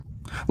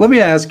Let me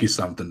ask you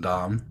something,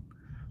 Dom.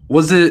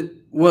 Was it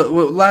what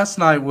last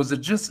night? Was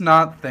it just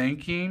not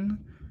thinking,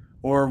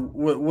 or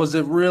was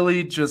it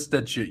really just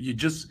that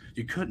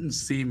you couldn't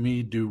see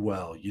me do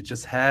well? You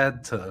just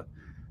had to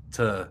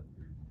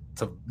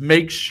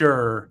make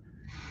sure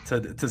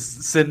to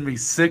send me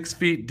 6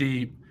 feet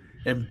deep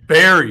and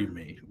bury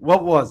me.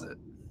 What was it?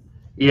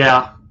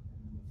 Yeah,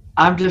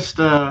 I'm just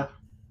gonna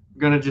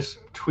just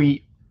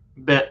tweet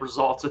bet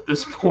results at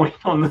this point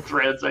on the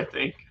threads. I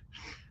think.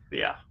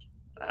 Yeah,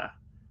 uh,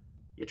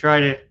 you try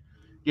to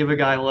give a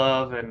guy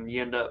love, and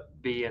you end up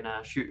being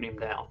shooting him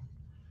down.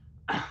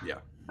 Yeah,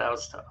 That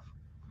was tough.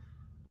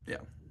 yeah,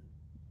 At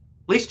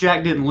least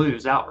Jack didn't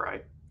lose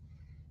outright.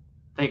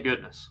 Thank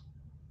goodness.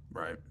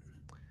 right.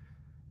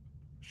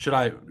 Should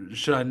I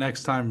should I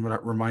next time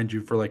remind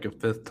you for like a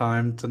fifth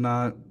time to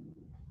not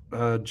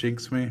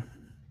jinx me?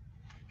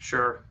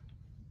 Sure,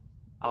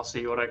 I'll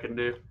see what I can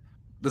do.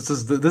 This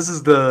is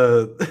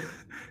the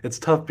it's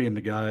tough being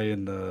the guy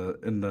in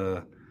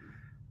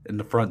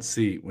the front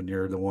seat when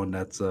you're the one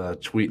that's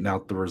tweeting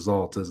out the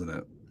results, isn't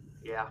it?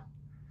 Yeah,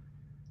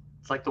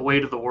 it's like the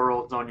weight of the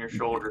world's on your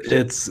shoulders.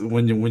 It's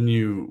when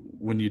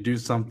you do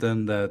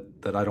something that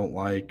I don't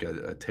like,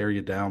 I tear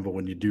you down. But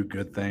when you do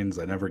good things,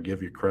 I never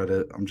give you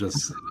credit. I'm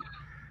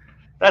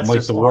That's like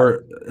just the fun.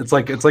 word. It's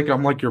like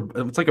I'm like your.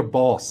 It's like a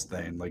boss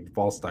thing, like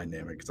boss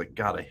dynamic. It's like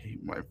God, I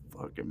hate my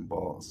fucking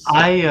boss.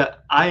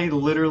 I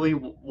literally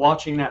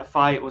watching that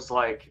fight was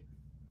like,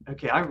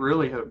 okay, I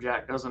really hope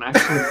Jack doesn't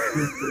actually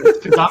lose this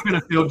because I'm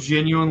gonna feel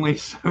genuinely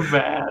so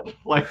bad.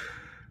 Like,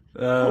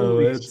 Oh,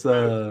 holy it's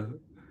smokes.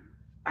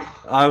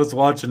 I was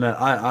watching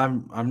that.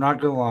 I'm not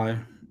gonna lie.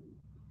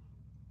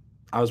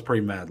 I was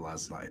pretty mad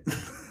last night.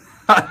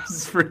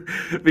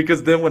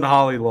 Because then when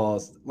Holly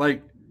lost,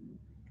 like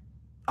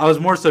I was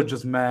more so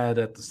just mad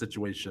at the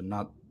situation,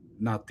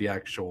 not the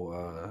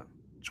actual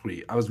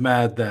tweet. I was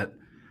mad that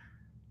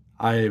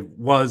I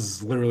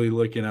was literally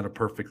looking at a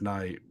perfect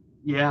night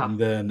Yeah, and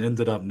then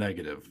ended up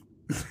negative.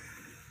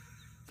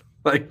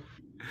 Like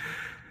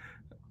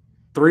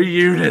 3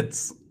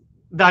 units,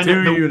 I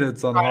know two the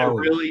units on try to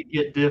Holly. really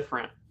get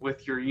different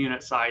with your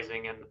unit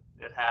sizing, and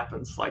it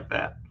happens like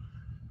that.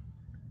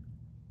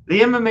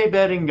 The MMA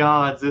betting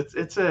gods,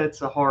 it's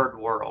a hard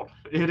world.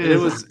 It It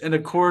is. was, and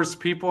of course,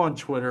 people on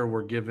Twitter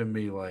were giving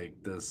me like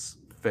this,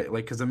 like,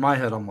 because in my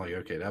head, I'm like,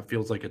 okay, that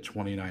feels like a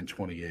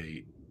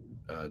 29-28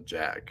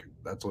 Jack.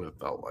 That's what it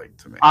felt like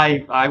to me.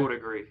 I would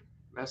agree.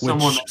 As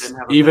someone Which, that didn't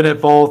have a even bet,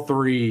 if all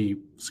three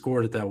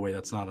scored it that way,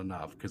 that's not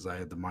enough because I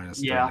had the minus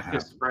three and yeah, a half.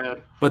 his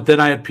spread. But then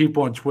I had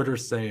people on Twitter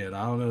saying,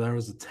 I don't know, there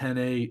was a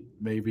 10-8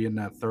 maybe in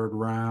that third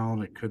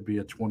round. It could be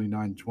a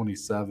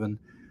 29-27. And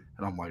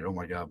I'm like, oh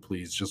my God,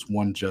 please, just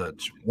one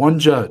judge. One Well,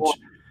 judge.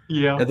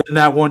 yeah. And then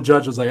that one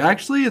judge was like,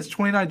 actually, it's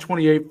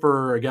 29-28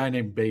 for a guy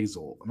named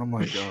Basil. And I'm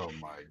like, oh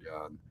my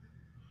God.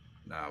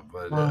 No,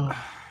 but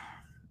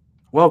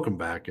welcome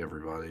back,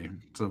 everybody,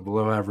 to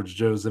Below Average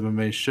Joe's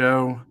MMA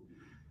show.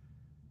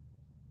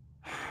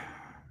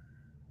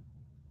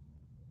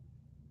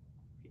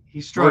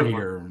 He's We're struggling.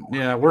 here.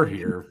 Yeah, we're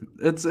here.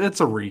 It's a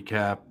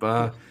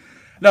recap.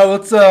 No,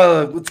 let's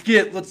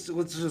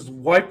just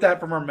wipe that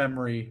from our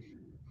memory.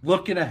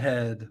 Looking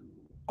ahead,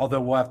 although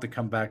we'll have to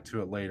come back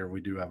to it later.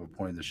 We do have a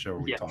point in the show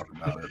where we Yeah. talk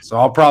about it. So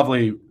I'll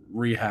probably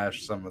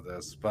rehash some of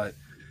this, but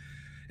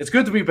it's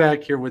good to be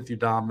back here with you,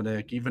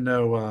 Dominic. Even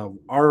though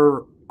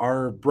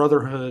our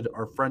brotherhood,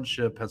 our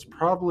friendship has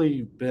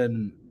probably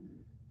been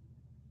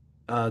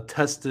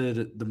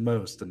tested the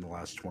most in the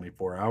last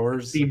 24 I've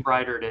hours. seen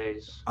brighter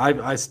days.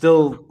 I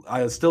still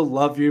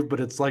love you, but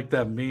it's like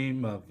that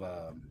meme of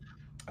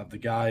the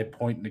guy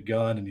pointing a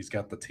gun and he's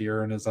got the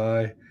tear in his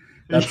eye.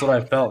 That's what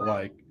I felt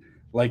like.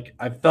 Like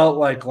I felt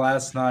like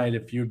last night,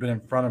 if you'd been in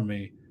front of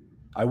me,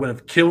 I would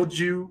have killed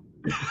you,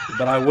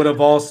 but I would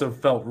have also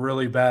felt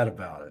really bad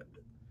about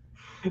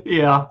it.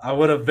 Yeah. I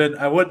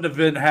wouldn't have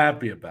been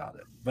happy about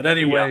it. But Yeah.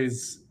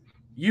 anyways,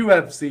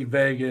 UFC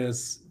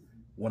Vegas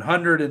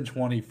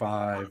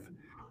 125.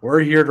 We're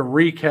here to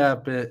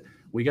recap it.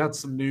 We got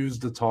some news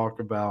to talk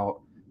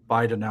about,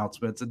 fight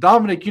announcements. And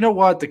Dominic, you know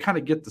what? To kind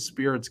of get the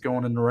spirits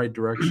going in the right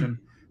direction,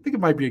 I think it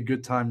might be a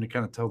good time to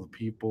kind of tell the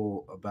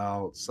people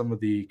about some of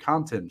the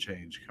content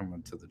change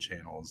coming to the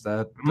channel. Is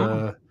that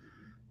Mm.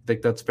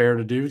 think that's fair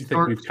to do? Do you think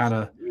Start, we've kind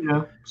of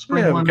yeah,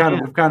 sprinkling it in.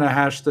 we've kind of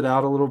hashed it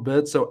out a little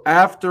bit. So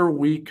after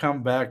we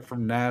come back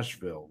from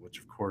Nashville, which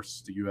of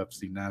course the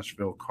UFC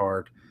Nashville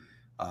card,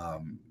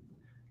 um,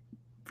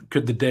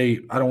 could the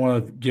date? I don't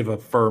want to give a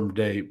firm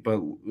date, but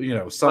But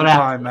after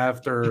sometime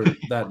after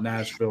that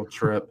Nashville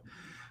trip,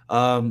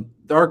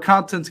 our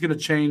content's going to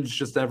change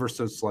just ever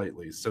so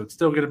slightly. So it's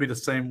still going to be the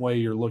same way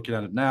you're looking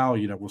at it now.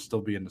 We'll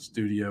still be in the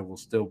studio. We'll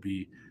still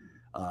be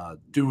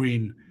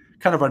doing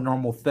kind of our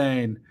normal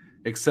thing,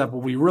 except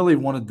what we really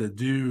wanted to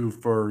do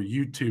for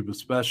YouTube,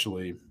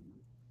 especially,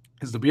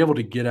 is to be able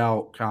to get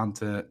out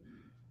content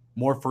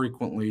more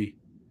frequently,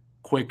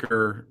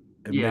 quicker,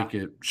 and yeah, make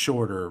it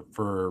shorter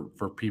for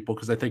people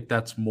because I think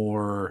that's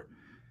more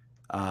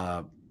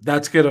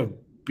that's gonna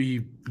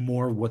be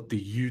more what the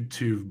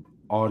YouTube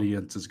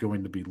audience is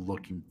going to be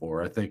looking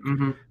for. I think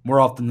Mm-hmm. more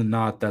often than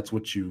not, that's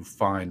what you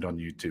find on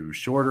YouTube.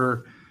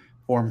 Shorter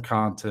form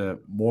content,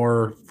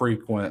 more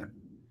frequent,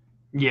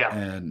 Yeah.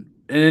 and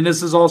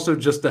this is also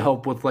just to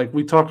help with, like,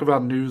 we talk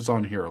about news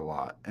on here a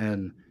lot.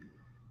 And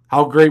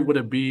how great would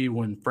it be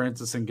when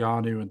Francis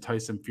Ngannou and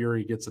Tyson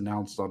Fury gets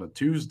announced on a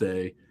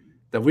Tuesday,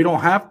 that we don't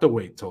have to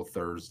wait till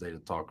Thursday to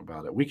talk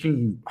about it? We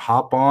can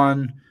hop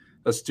on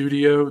a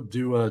studio,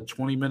 do a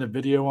 20-minute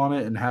video on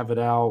it, and have it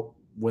out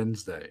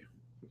Wednesday.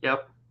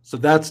 Yep. So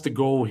that's the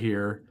goal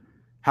here.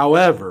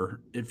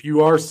 However, if you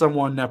are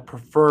someone that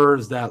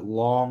prefers that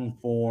long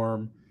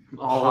form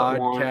All at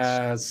once.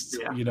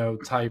 podcast, Yeah.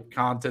 type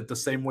content, the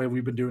same way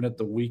we've been doing it,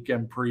 the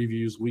weekend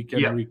previews,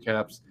 weekend Yeah.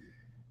 recaps,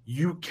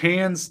 you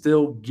can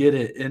still get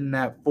it in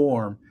that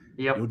form.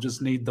 You'll Yep.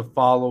 just need to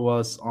follow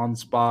us on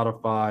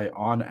Spotify,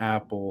 on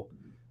Apple,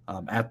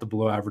 at the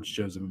Below Average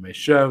Joe's MMA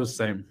show.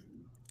 Same,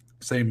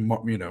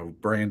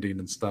 branding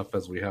and stuff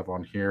as we have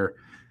on here.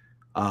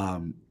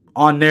 Um,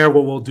 on there,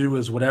 what we'll do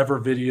is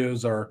whatever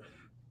videos are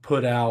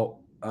put out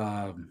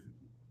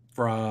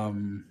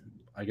from,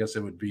 I guess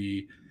it would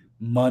be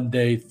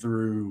Monday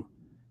through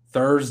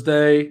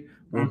Thursday,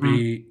 will Mm-hmm.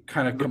 be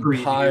kind of The preview.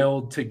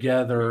 compiled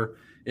together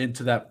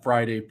into that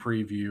Friday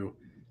preview.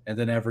 And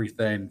then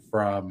everything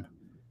from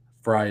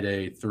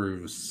Friday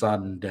through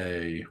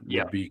Sunday would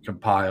Yep. be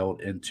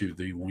compiled into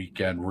the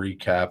weekend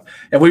recap.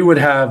 And we would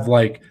have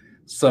like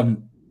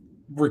some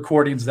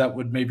recordings that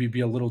would maybe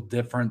be a little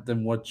different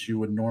than what you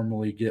would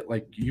normally get.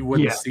 Like, you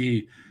wouldn't Yeah.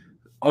 see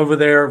over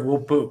there.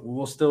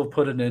 We'll still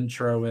put an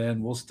intro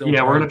in. We'll still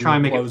Yeah. We're probably gonna try do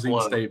and make it closing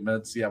flow.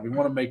 statements. Yeah, we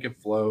want to make it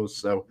flow.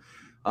 So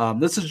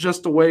this is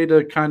just a way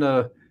to kind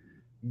of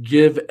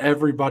give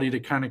everybody the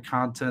kind of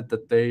content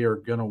that they are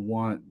going to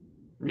want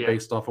Yeah.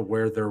 based off of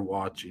where they're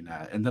watching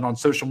at. And then on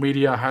social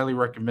media, I highly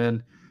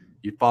recommend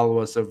you follow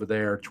us over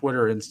there: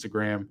 Twitter,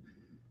 Instagram,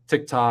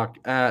 TikTok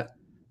at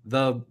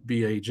the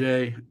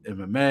BAJ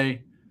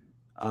MMA.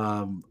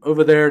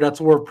 Over there, that's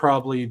where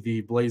probably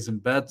the Blazing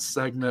Bets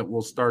segment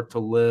will start to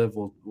live.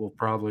 We'll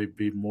probably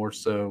be more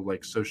so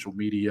like social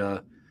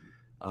media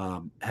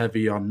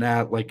heavy on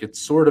that, like it's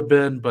sort of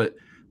been, but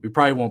we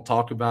probably won't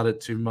talk about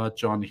it too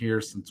much on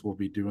here since we'll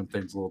be doing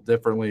things a little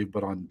differently.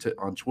 But on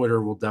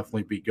Twitter, we'll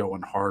definitely be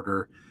going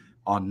harder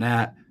on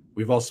that.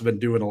 We've also been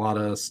doing a lot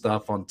of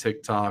stuff on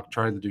TikTok,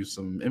 trying to do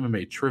some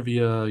MMA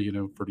trivia,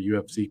 for the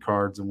UFC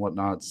cards and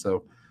whatnot.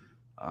 So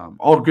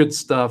all good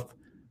stuff.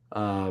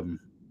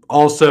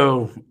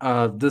 Also,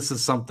 this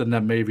is something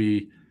that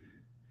maybe,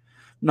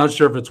 not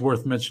sure if it's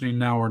worth mentioning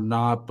now or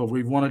not, but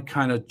we want to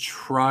kind of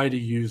try to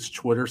use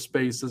Twitter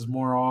Spaces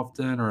more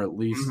often, or at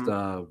least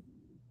Mm-hmm.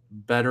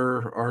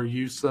 better our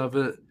use of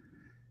it.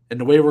 And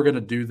the way we're going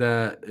to do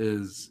that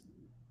is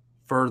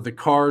for the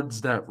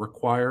cards that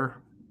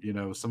require,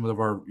 some of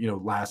our,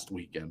 last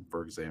weekend,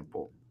 for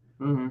example.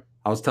 Mm-hmm.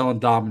 I was telling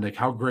Dominic,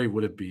 how great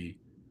would it be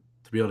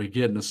to be able to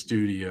get in a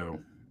studio,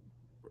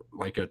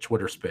 like a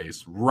Twitter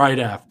Space, right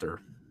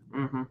after,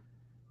 Mm-hmm.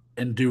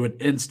 and do an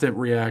instant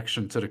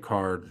reaction to the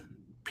card.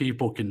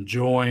 People can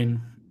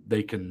join,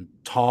 they can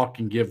talk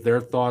and give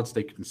their thoughts,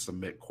 they can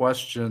submit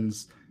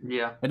questions,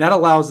 Yeah. and that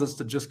allows us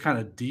to just kind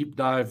of deep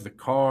dive the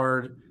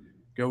card,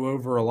 go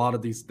over a lot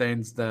of these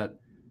things that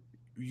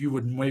you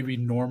would maybe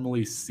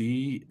normally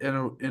see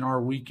in our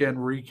weekend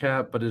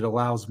recap, but it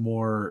allows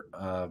more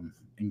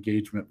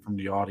engagement from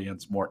the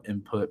audience, more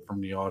input from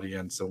the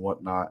audience, and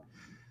whatnot.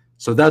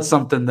 So that's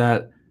something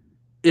that,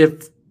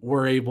 if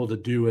we're able to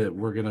do it,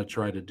 we're going to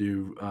try to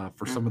do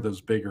for some of Mm-hmm.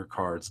 those bigger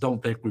cards.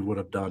 Don't think we would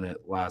have done it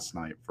last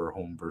night for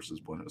Home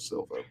versus Bueno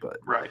Silva. But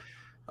Right.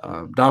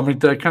 Dominic,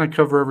 did I kind of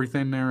cover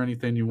everything there?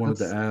 Anything you wanted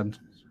to That's add?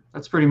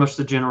 that's pretty much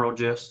the general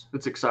gist.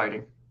 It's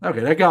exciting.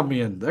 Okay, that got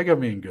me in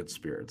good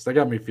spirits. That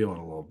got me feeling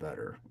a little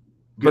better.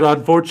 But Good.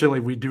 unfortunately,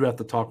 we do have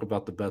to talk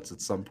about the bets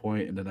at some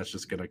point, and then that's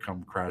just going to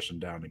come crashing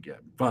down again.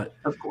 But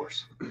Of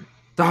course.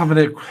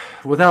 Dominic,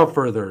 without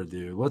further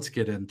ado, let's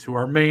get into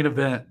our main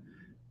event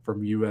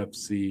from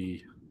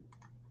UFC,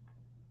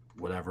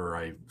 whatever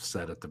I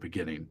said at the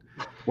beginning,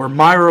 where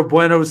Mayra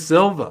Bueno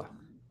Silva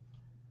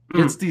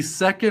gets the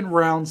second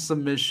round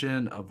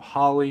submission of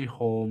Holly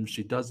Holm.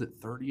 She does it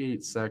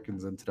 38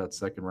 seconds into that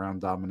second round,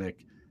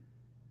 Dominic.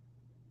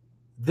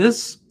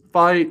 This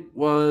fight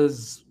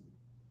was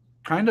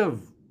kind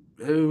of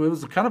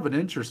an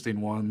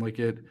interesting one. Like,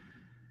 it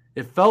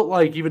felt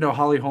like, even though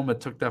Holly Holm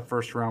took that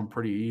first round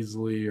pretty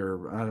easily,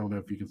 or I don't know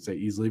if you can say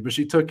easily, but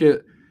she took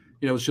it.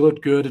 She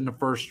looked good in the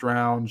first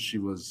round. She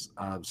was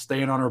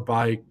staying on her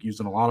bike,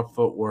 using a lot of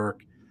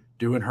footwork,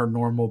 doing her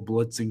normal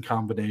blitzing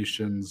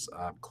combinations,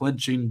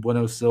 clinching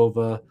Bueno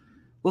Silva.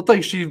 Looked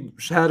like she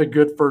had a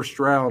good first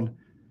round.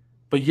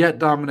 But yet,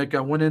 Dominic, I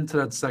went into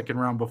that second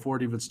round before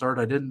it even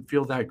started. I didn't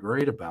feel that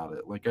great about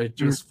it. Like, I Mm.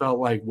 just felt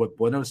like what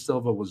Bueno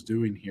Silva was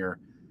doing here,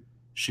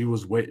 she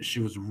was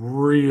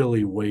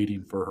really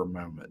waiting for her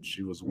moment.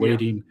 She was Yeah.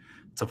 waiting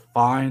to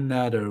find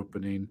that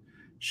opening.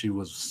 She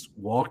was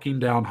walking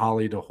down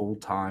Holly the whole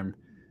time.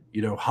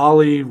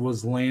 Holly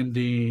was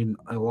landing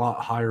a lot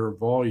higher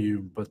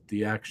volume, but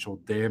the actual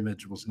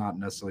damage was not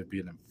necessarily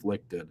being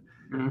inflicted.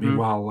 Mm-hmm.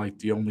 Meanwhile, like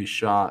the only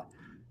shot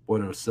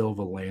Bueno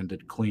Silva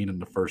landed clean in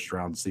the first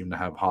round seemed to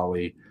have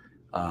Holly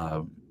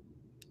um,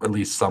 at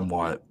least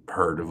somewhat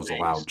hurt. It was a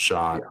Thanks. loud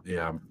shot. Yeah.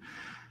 Yeah.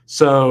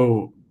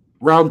 So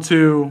round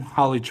two,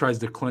 Holly tries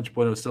to clinch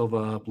Bueno Silva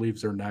up,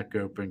 leaves her neck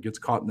open, gets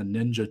caught in the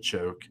ninja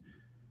choke,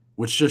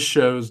 which just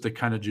shows the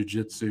kind of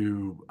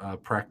jujitsu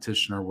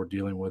practitioner we're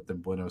dealing with in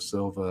Bueno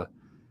Silva.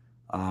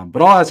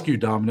 But I'll ask you,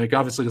 Dominic.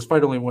 Obviously, this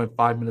fight only went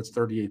 5 minutes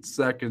 38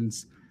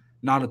 seconds.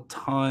 Not a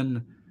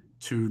ton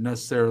to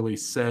necessarily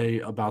say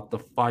about the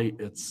fight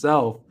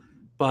itself,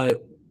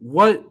 but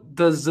what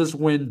does this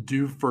win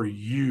do for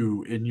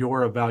you in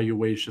your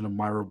evaluation of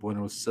Mayra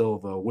Bueno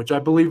Silva, which I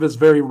believe is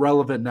very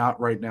relevant now,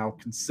 right now,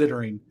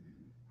 considering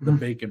the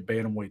vacant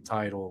bantamweight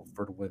title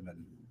for the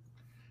women?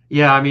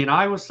 Yeah, I mean,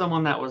 I was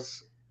someone that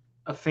was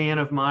a fan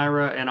of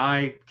Myra, and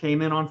I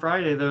came in on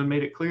Friday though and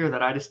made it clear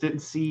that I just didn't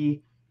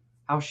see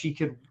how she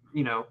could,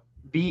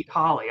 beat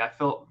Holly. I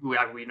felt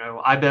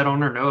I bet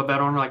on her, Noah bet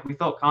on her. Like we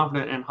felt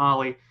confident in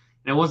Holly,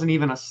 and it wasn't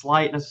even a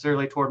slight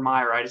necessarily toward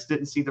Myra. I just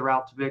didn't see the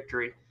route to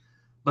victory.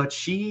 But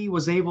she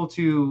was able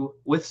to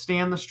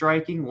withstand the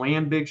striking,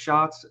 land big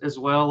shots as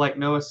well. Like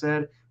Noah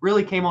said,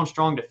 really came on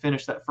strong to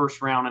finish that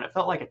first round, and it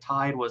felt like a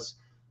tide was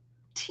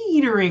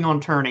teetering on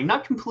turning,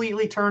 not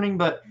completely turning,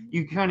 but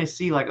you kind of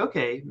see like,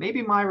 okay,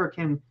 maybe Myra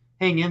can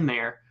hang in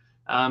there.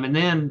 And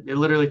then it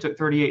literally took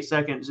 38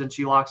 seconds, and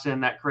she locks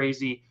in that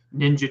crazy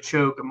ninja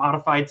choke, a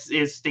modified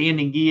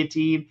standing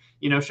guillotine.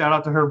 Shout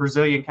out to her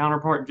Brazilian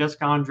counterpart,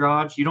 Jessica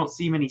Andrade. You don't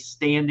see many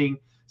standing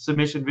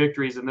submission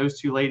victories, and those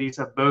two ladies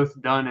have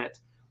both done it.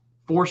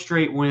 4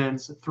 straight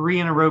wins,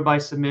 3 in a row by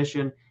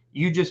submission.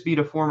 You just beat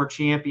a former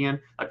champion,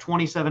 a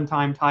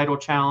 27-time title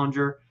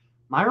challenger.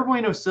 Mayra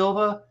Bueno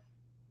Silva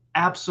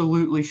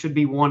absolutely should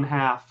be one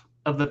half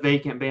of the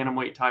vacant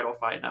bantamweight title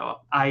fight, Noah.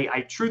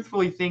 I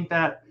truthfully think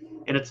that,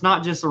 and it's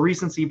not just a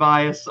recency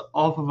bias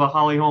off of a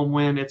Holly Holm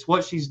win. It's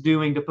what she's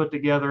doing to put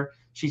together.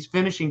 She's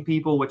finishing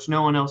people, which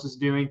no one else is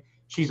doing.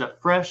 She's a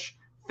fresh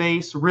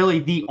face, really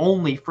the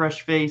only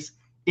fresh face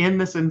in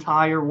this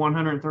entire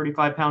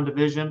 135-pound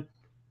division.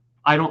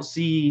 I don't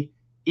see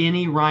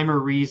any rhyme or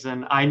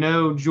reason. I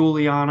know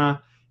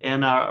Juliana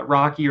and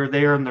Rocky are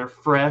there and they're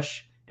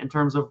fresh in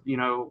terms of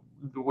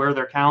where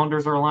their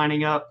calendars are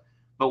lining up,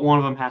 but one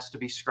of them has to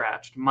be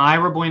scratched.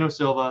 Mayra Bueno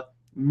Silva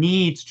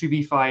needs to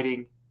be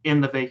fighting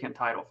in the vacant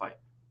title fight.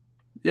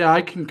 Yeah,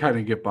 I can kind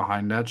of get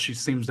behind that. She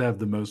seems to have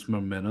the most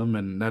momentum,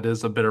 and that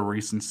is a bit of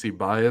recency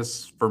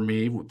bias for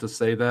me to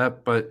say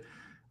that. But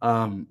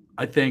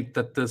I think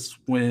that this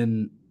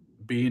win,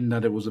 being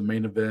that it was a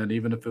main event,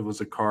 even if it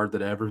was a card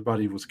that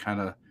everybody was kind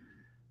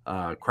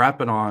of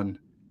crapping on,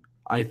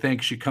 I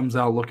think she comes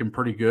out looking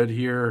pretty good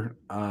here.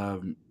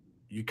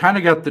 You kind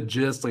of got the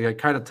gist. Like I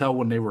kind of tell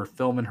when they were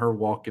filming her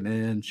walking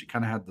in, she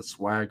kind of had the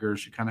swagger,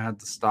 she kind of had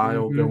the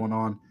style Mm-hmm. going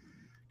on.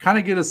 Kind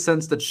of get a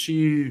sense that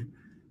she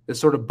is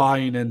sort of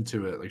buying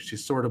into it. Like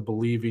she's sort of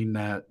believing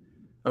that,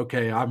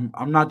 okay, I'm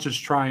not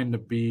just trying to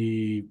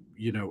be,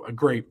 a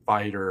great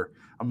fighter.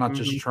 I'm not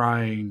just Mm-hmm.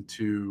 trying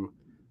to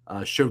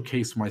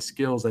showcase my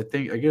skills. I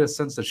think I get a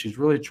sense that she's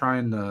really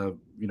trying to,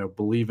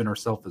 believe in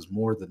herself as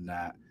more than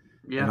that.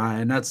 Yeah.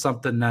 And that's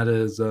something that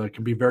is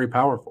can be very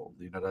powerful.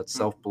 That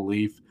self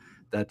belief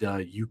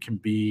that you can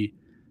be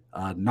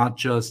not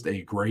just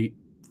a great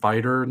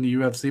fighter in the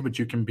UFC, but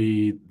you can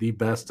be the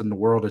best in the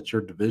world at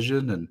your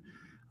division and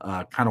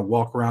kind of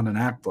walk around and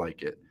act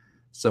like it.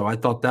 So I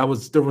thought there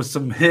was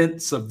some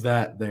hints of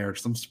that there,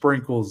 some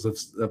sprinkles of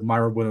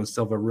Mayra Bueno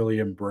Silva really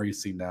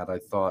embracing that. I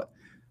thought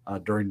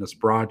during this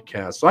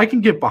broadcast, so I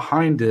can get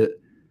behind it.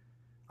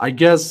 I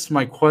guess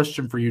my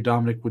question for you,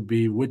 Dominic, would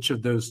be which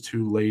of those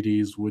two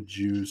ladies would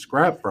you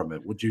scrap from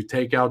it? Would you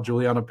take out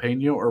Juliana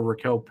Pena or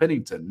Raquel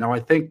Pennington? Now, I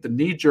think the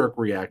knee jerk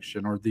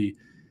reaction or the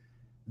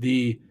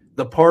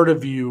part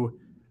of you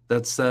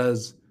that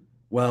says,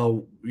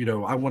 well,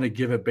 I want to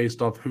give it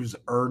based off who's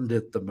earned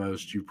it the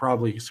most. You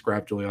probably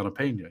scrap Juliana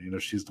Pena.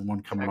 She's the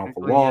one coming off a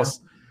Technically, yeah. loss.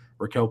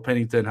 Raquel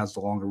Pennington has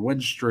the longer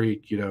win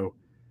streak.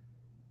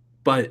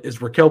 But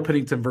is Raquel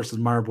Pennington versus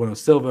Mayra Bueno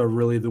Silva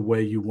really the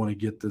way you want to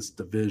get this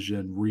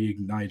division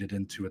reignited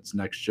into its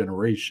next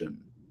generation?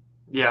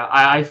 Yeah,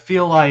 I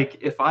feel like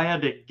if I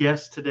had to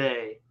guess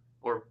today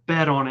or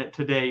bet on it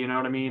today, you know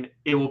what I mean?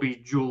 It will be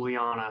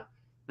Juliana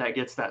that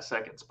gets that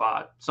second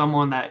spot.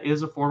 Someone that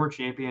is a former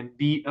champion,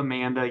 beat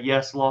Amanda,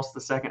 yes, lost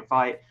the second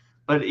fight.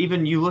 But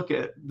even you look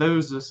at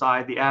those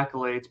aside, the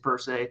accolades per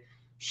se,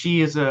 she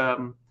is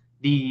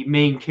the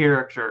main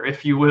character,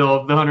 if you will,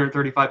 of the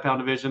 135-pound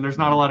division. There's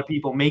not a Mhm. lot of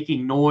people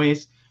making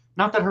noise.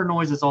 Not that her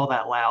noise is all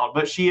that loud,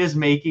 but she is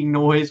making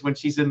noise when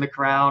she's in the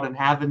crowd and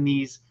having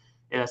these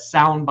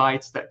sound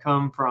bites that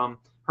come from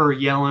her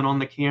yelling on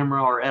the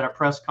camera or at a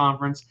press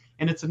conference,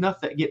 and it's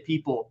enough that get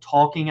people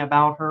talking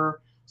about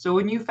her. So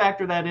when you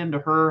factor that into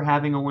her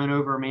having a win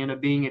over Amanda,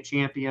 being a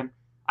champion,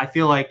 I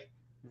feel like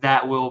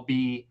that will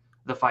be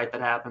the fight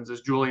that happens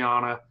is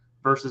Juliana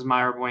versus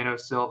Mayra Bueno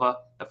Silva,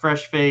 a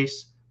fresh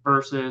face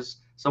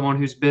versus someone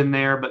who's been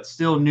there but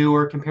still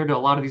newer compared to a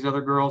lot of these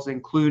other girls,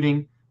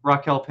 including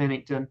Raquel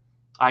Pennington.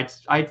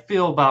 I'd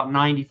feel about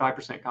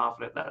 95%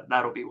 confident that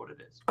that'll be what it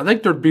is. I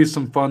think there'd be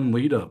some fun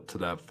lead up to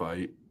that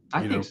fight.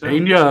 I think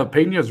so.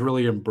 Pena's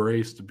really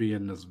embraced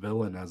being this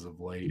villain as of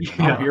late,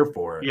 and I'm here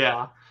for it.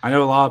 Yeah. I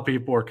know a lot of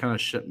people are kind of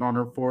shitting on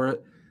her for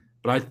it,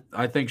 but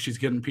I think she's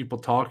getting people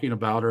talking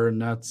about her,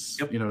 and that's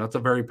that's a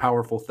very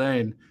powerful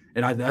thing.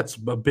 And that's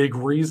a big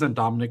reason,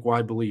 Dominic, why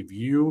I believe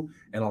you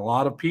and a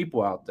lot of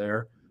people out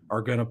there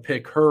are going to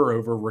pick her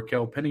over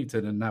Raquel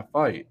Pennington in that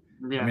fight.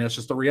 Yeah. I mean, that's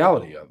just the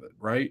reality of it,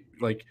 right?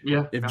 Like,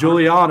 if 100%.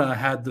 Juliana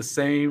had the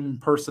same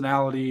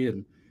personality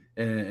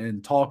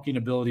and talking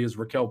ability as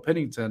Raquel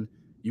Pennington,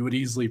 you would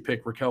easily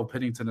pick Raquel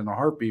Pennington in a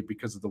heartbeat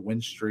because of the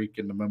win streak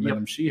and the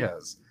momentum she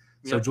has.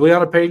 So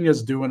Juliana Pena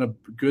is doing a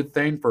good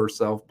thing for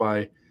herself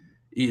by,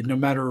 no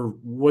matter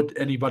what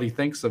anybody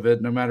thinks of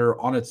it, no matter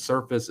on its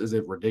surface, is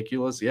it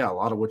ridiculous? Yeah, a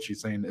lot of what she's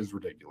saying is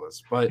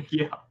ridiculous. But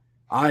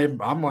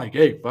I'm like,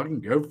 hey, fucking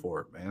go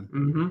for it, man.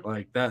 Mm-hmm.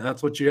 Like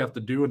that's what you have to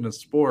do in the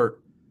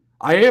sport.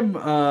 I am,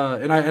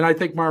 and I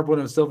think Mayra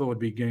Bueno Silva would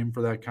be game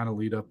for that kind of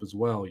lead up as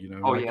well. You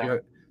know,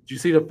 did you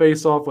see the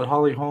face off with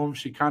Holly Holm?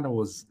 She kind of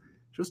was.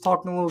 She was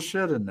talking a little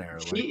shit in there.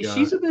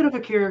 She's a bit of a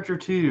character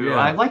too.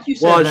 Yeah. Like you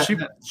said,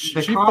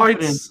 she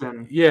fights.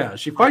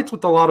 She fights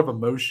with a lot of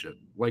emotion.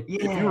 Like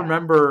if you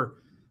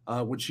remember,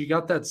 when she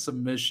got that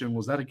submission,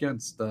 was that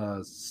against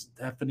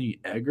Stephanie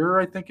Egger?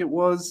 I think it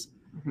was.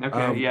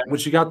 Okay. When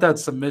she got that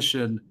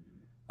submission,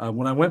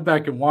 when I went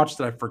back and watched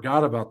it, I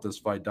forgot about this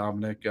fight.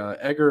 Dominic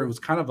Egger was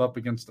kind of up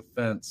against the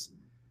fence,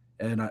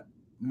 and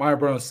Mayra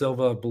Bueno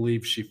Silva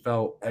believed she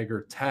felt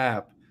Egger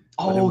tap.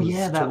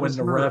 That when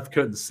the ref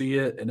couldn't see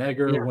it, and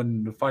Egger,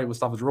 when the fight was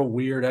stopped, it was real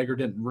weird. Egger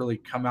didn't really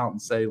come out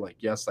and say like,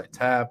 "Yes, I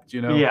tapped,"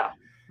 you know. Yeah.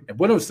 And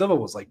Bueno Silva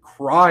was like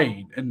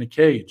crying in the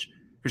cage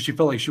because she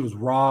felt like she was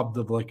robbed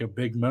of like a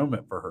big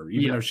moment for her,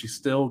 even though she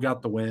still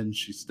got the win.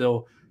 She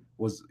still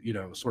was,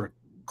 sort of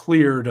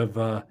cleared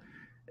of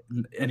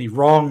any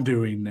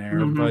wrongdoing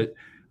there, but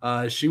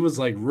she was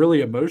like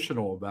really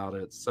emotional about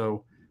it.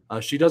 So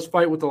she does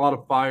fight with a lot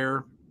of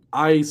fire.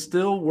 I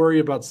still worry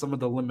about some of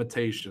the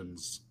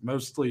limitations,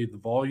 mostly the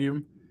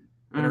volume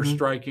in her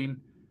striking.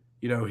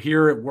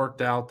 Here it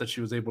worked out that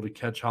she was able to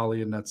catch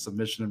Holly in that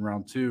submission in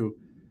round 2.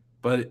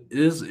 But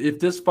if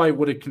this fight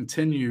would have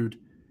continued,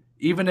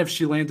 even if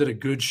she landed a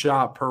good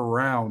shot per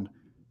round,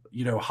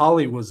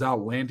 Holly was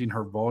out landing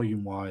her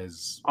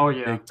volume-wise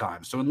big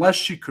time. So unless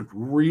she could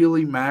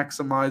really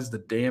maximize the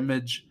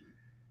damage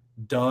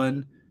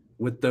done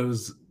with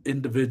those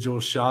individual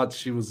shots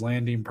she was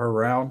landing per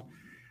round,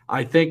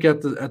 I think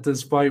at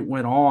this fight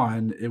went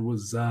on, it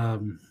was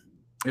going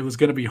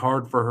to be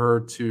hard for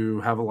her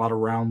to have a lot of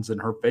rounds in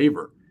her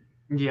favor.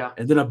 Yeah.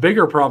 And then a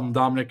bigger problem,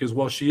 Dominic, is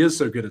she is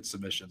so good at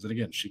submissions. And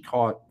again, she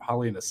caught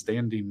Holly in a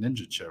standing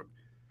ninja choke.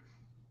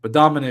 But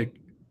Dominic,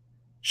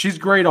 she's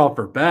great off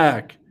her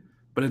back.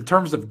 But in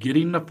terms of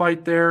getting the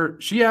fight there,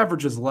 she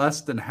averages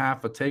less than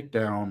half a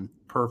takedown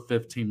per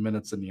 15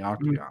 minutes in the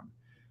octagon.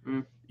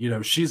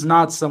 She's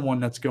not someone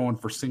that's going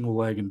for single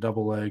leg and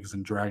double legs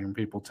and dragging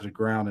people to the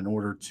ground in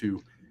order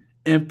to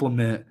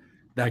implement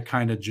that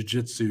kind of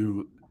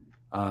jiu-jitsu,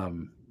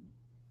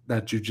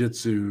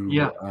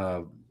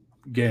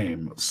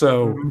 game.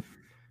 So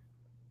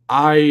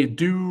I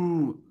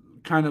do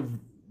kind of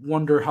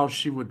wonder how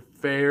she would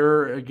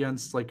fare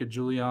against like a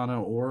Juliana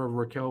or a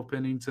Raquel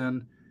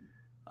Pennington.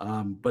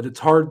 But it's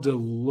hard to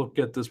look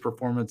at this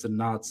performance and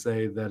not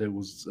say that it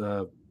was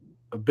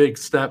a big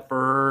step for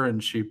her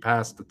and she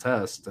passed the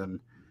test. And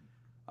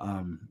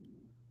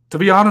to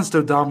be honest,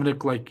 though,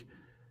 Dominic, like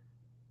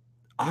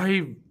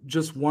I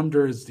just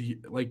wonder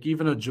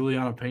even a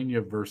Juliana Pena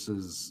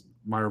versus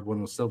Mayra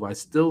Bueno Silva, I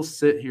still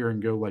sit here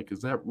and go like, is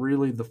that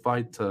really the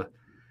fight to,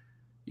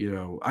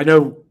 I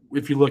know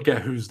if you look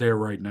at who's there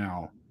right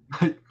now,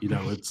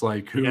 it's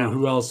like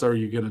who else are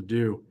you going to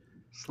do?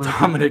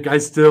 Dominic, I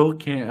still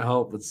can't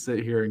help but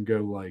sit here and go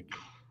like,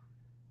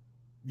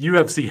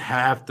 UFC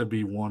have to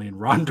be wanting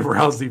Ronda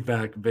Rousey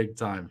back big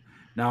time.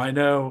 Now, I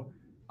know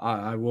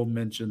I will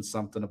mention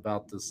something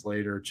about this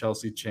later.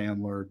 Chelsea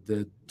Chandler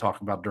did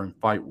talk about during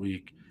fight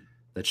week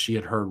that she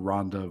had heard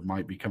Ronda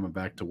might be coming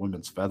back to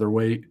women's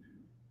featherweight.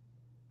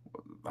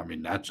 I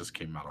mean, that just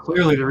came out of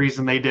clearly the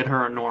reason they did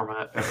her and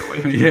Norma at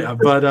featherweight. Yeah,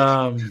 but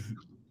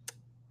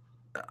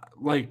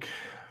like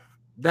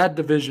that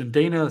division,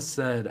 Dana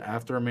said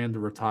after Amanda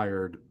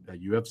retired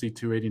at UFC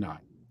 289,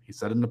 he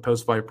said in the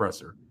post-fight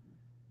presser,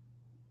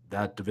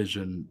 that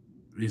division,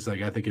 he's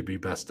like, I think it'd be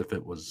best if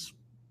it was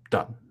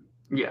done.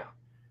 Yeah.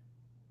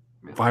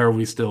 Why are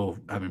we still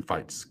having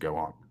fights go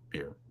on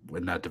here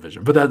in that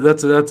division? But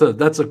that's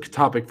a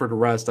topic for the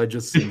rest. I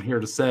just am here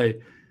to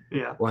say,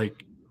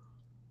 like,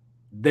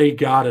 they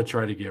gotta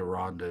try to get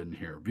Ronda in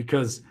here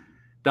because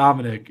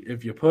Dominic,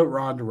 if you put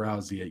Ronda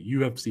Rousey at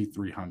UFC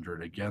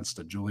 300 against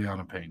a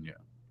Juliana Pena,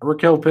 a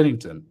Raquel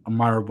Pennington, a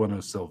Mayra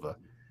Bueno Silva,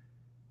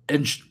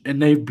 and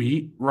they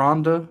beat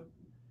Ronda.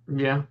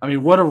 Yeah. I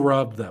mean, what a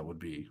rub that would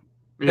be.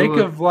 Think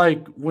of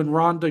like when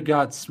Ronda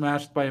got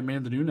smashed by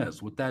Amanda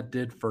Nunes, what that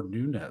did for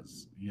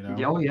Nunes,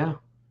 Oh yeah.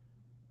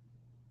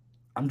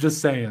 I'm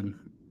just saying.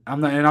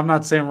 I'm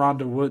not saying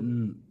Ronda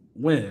wouldn't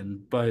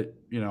win, but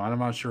I'm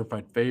not sure if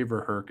I'd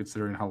favor her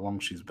considering how long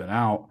she's been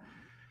out.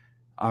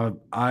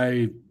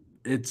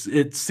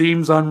 It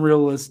seems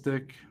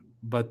unrealistic,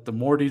 but the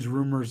more these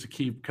rumors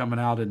keep coming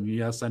out, and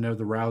yes, I know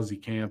the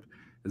Rousey camp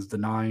is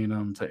denying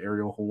them to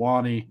Ariel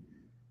Helwani.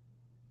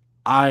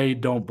 I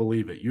don't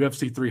believe it.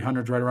 UFC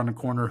 300 is right around the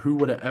corner. Who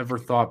would have ever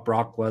thought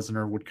Brock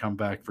Lesnar would come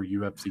back for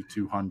UFC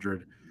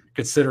 200,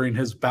 considering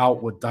his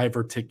bout with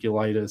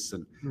diverticulitis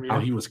and how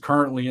he was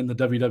currently in the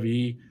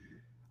WWE?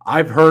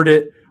 I've heard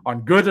it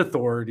on good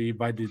authority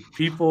by the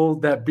people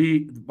that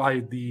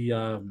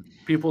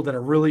people that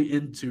are really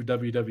into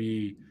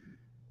WWE.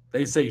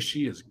 They say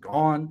she is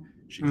gone.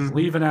 She's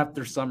leaving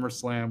after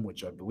SummerSlam,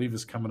 which I believe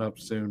is coming up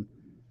soon.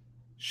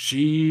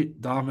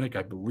 Dominic,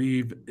 I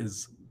believe,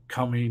 is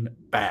coming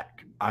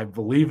back. I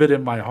believe it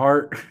in my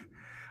heart.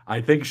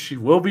 I think she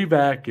will be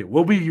back. It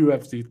will be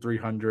UFC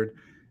 300.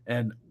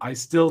 And I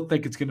still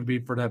think it's going to be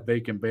for that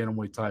vacant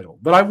bantamweight title.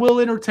 But I will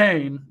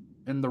entertain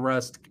in the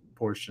rest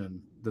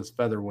portion this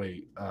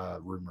featherweight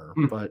rumor.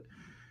 But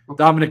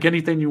Dominic,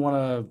 anything you want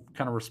to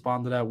kind of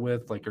respond to that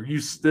with? Like, are you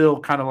still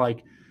kind of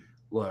like,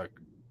 look,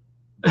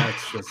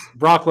 that's just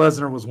Brock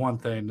Lesnar was one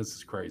thing. This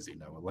is crazy.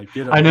 No, like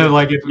I know,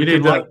 like if you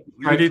need to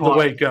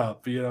wake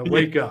up.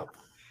 Wake up.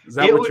 Is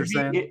that what you're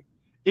saying?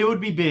 It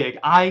would be big.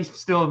 I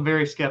still am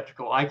very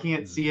skeptical. I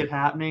can't see it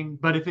happening,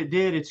 but if it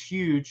did, it's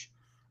huge.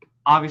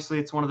 Obviously,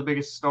 it's one of the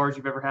biggest stars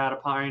you've ever had, a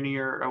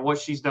pioneer. What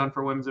she's done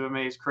for women's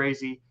MMA is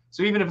crazy.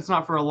 So even if it's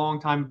not for a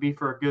long time, it'd be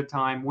for a good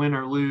time, win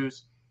or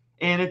lose.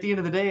 And at the end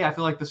of the day, I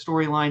feel like the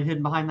storyline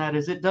hidden behind that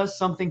is it does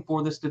something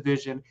for this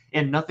division,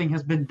 and nothing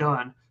has been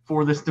done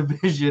for this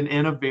division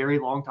in a very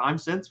long time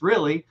since,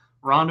 really,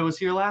 Ronda was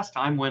here last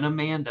time when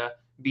Amanda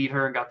beat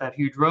her and got that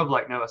huge rub,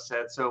 like Noah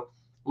said. So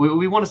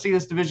we want to see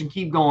this division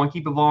keep going,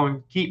 keep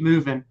evolving, keep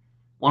moving.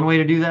 One way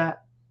to do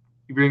that,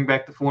 you bring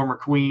back the former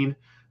queen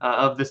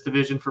of this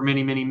division for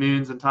many, many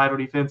moons and title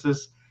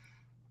defenses.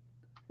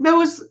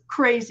 Noah's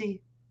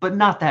crazy, but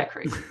not that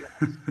crazy,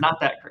 guys. Not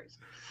that crazy.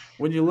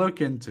 When you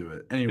look into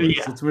it.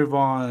 Anyways, let's move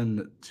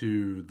on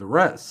to the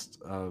rest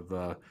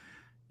of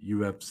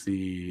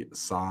UFC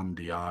San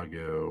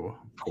Diego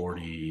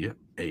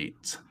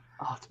 48.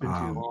 Oh, it's been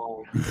too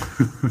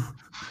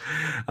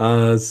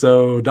long.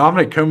 So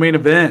Dominic, co-main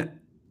event.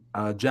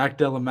 Jack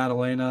Della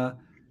Maddalena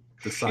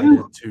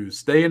decided to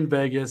stay in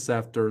Vegas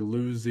after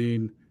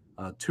losing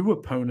two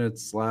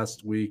opponents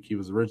last week. He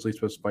was originally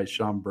supposed to fight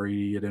Sean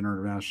Brady at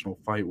International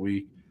Fight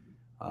Week.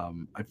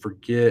 I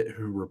forget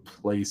who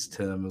replaced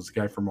him. It was a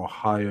guy from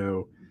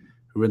Ohio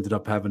who ended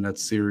up having that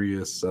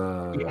serious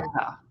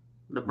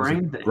the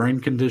brain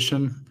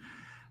condition.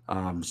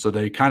 So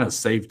they kind of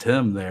saved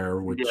him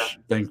there, which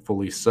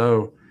thankfully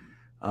so.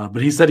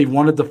 But he said he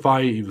wanted to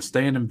fight. He was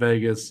staying in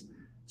Vegas.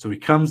 So he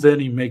comes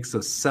in, he makes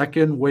a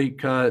second weight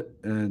cut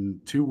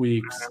in 2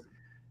 weeks,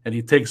 and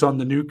he takes on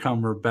the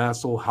newcomer,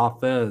 Basil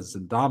Hafez.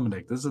 And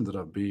Dominic, this ended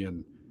up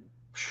being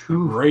a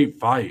great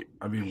fight.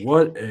 I mean,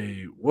 what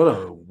a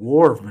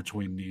war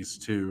between these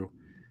two.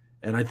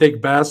 And I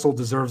think Basil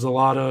deserves a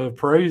lot of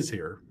praise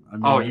here. I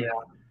mean,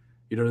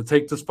 to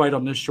take this fight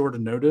on this short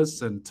of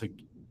notice and to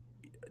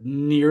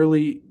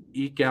nearly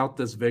eke out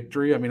this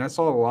victory. I mean, I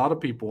saw a lot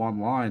of people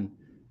online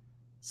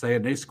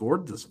saying they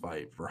scored this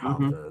fight for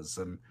Hafez.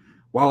 And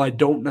while I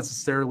don't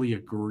necessarily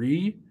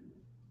agree,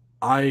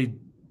 I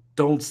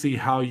don't see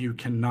how you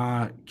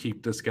cannot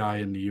keep this guy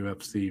in the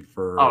UFC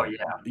for.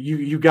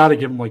 You got to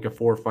give him like a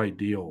 4-fight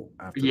deal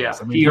after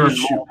this. I mean,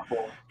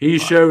 he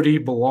showed he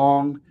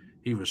belonged.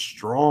 He was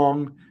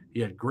strong. He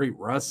had great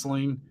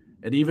wrestling,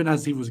 and even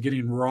as he was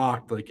getting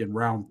rocked, like in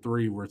round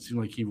 3, where it seemed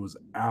like he was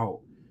out,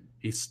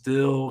 he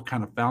still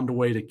kind of found a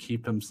way to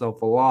keep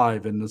himself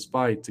alive in this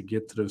fight to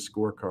get to those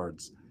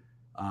scorecards.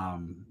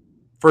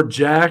 For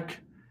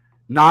Jack,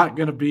 not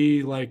going to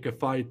be like a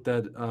fight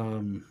that.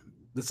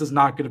 This is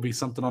not going to be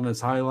something on his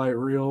highlight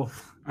reel.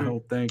 I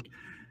don't think,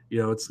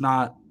 it's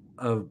not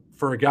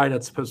for a guy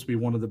that's supposed to be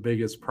one of the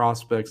biggest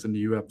prospects in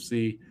the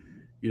UFC.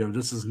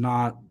 This is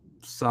not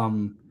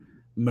some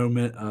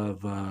moment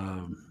of,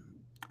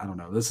 I don't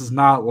know. This is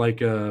not like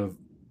a,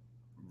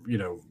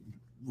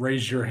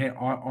 raise your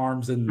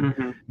arms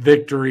in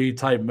victory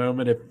type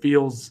moment. It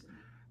feels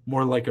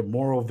more like a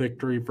moral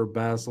victory for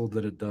Basil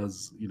than it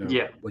does,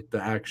 like the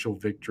actual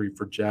victory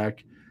for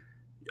Jack.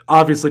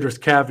 Obviously, there's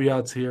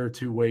caveats here,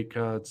 2 weight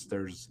cuts.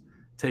 There's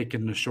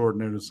taking the short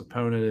notice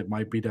opponent. It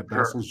might be that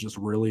Basil's just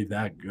really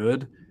that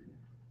good.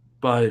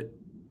 But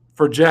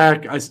for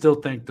Jack, I still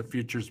think the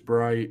future's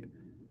bright.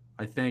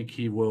 I think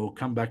he will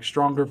come back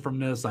stronger from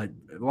this. A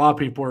lot of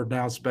people are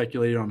now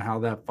speculating on how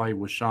that fight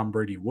with Sean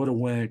Brady would have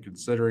went,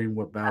 considering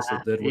what Basil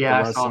did with the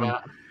wrestling. I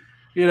saw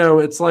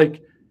that. It's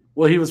like,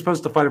 well, he was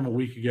supposed to fight him a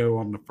week ago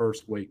on the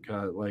first weight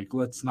cut. Like,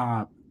 let's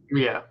not.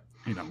 Yeah.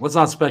 Let's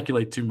not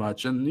speculate too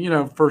much.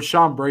 And, for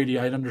Sean Brady,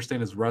 I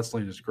understand his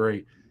wrestling is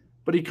great,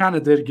 but he kind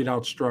of did get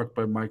outstruck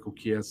by Michael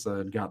Chiesa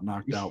and got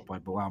knocked out by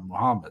Bilal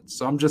Muhammad.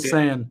 So I'm just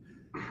saying,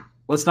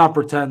 let's not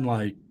pretend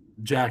like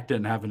Jack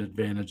didn't have an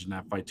advantage in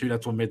that fight too.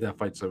 That's what made that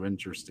fight so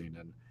interesting.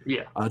 And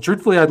Yeah,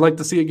 truthfully, I'd like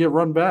to see it get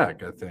run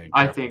back. I think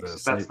I after think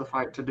this, that's the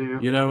fight to do.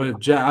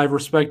 I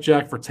respect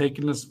Jack for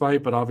taking this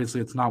fight, but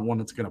obviously it's not one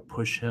that's going to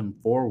push him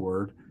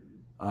forward.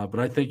 But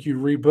I think you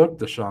rebooked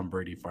the Sean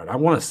Brady fight. I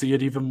want to see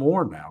it even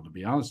more now, to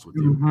be honest with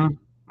you.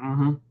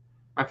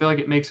 I feel like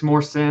it makes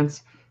more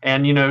sense.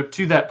 And,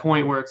 to that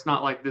point where it's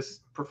not like this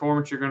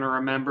performance you're going to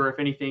remember. If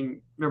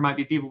anything, there might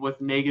be people with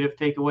negative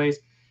takeaways.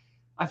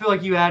 I feel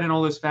like you add in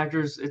all those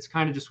factors, it's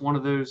kind of just one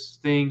of those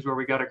things where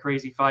we got a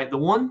crazy fight. The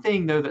one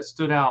thing, though, that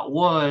stood out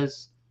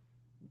was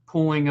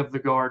pulling of the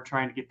guard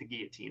trying to get the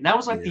guillotine. That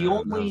was like the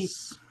only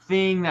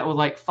thing that was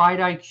like fight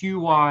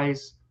IQ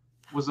wise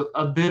was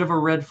a bit of a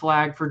red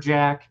flag for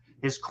Jack.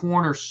 His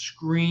corner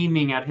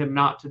screaming at him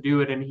not to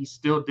do it, and he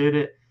still did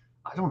it.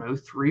 I don't know,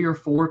 3 or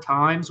 4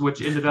 times,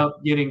 which ended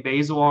up getting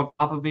Basil on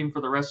top of him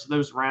for the rest of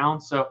those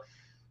rounds. So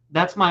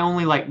that's my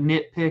only like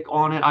nitpick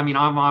on it. I mean,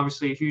 I'm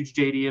obviously a huge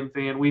JDM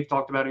fan. We've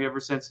talked about him ever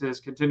since his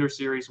Contender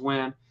Series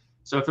win.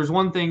 So if there's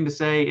one thing to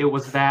say, it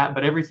was that.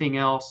 But everything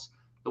else,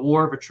 the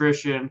war of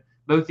attrition,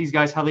 both these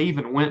guys, how they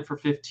even went for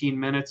 15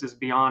 minutes is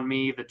beyond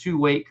me. The 2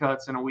 weight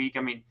cuts in a week.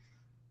 I mean,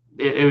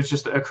 it was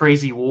just a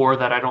crazy war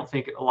that I don't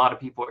think a lot of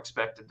people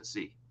expected to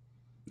see.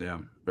 Yeah,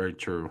 very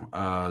true.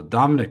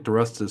 Dominic, the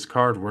rest of this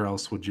card, where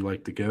else would you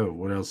like to go?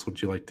 What else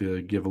would you like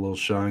to give a little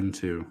shine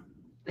to?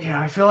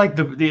 Yeah, I feel like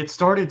it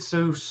started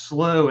so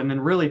slow and then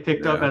really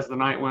picked up as the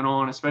night went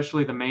on,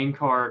 especially the main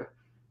card.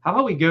 How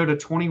about we go to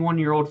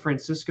 21-year-old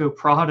Francisco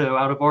Prado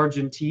out of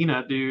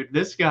Argentina, dude?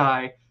 This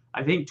guy,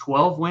 I think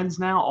 12 wins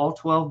now, all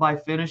 12 by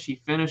finish.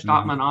 He finished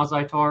Otman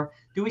Azaitar.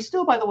 Do we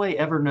still, by the way,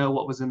 ever know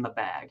what was in the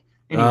bag?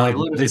 Anyway,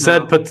 let us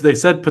know. They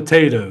said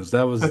potatoes.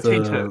 That was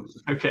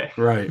potatoes. Okay,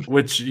 right.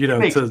 Which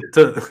doesn't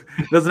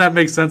that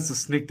make sense to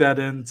sneak that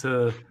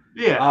into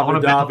Abu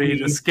Dhabi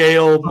to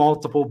scale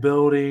multiple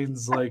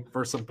buildings like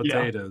for some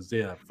potatoes?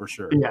 Yeah, for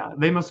sure. Yeah,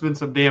 they must have been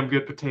some damn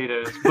good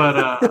potatoes.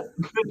 But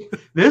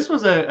this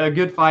was a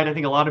good fight. I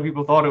think a lot of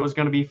people thought it was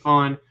going to be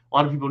fun. A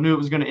lot of people knew it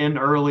was going to end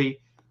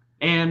early,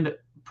 and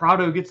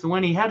Prado gets the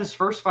win. He had his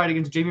first fight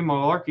against Jamie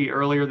Malarkey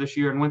earlier this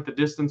year and went the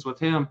distance with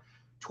him.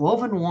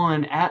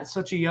 12-1 at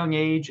such a young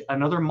age,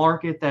 another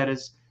market that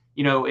is,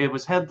 it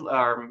was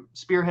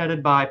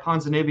spearheaded by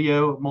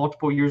Ponzinibbio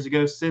multiple years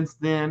ago. Since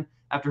then,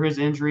 after his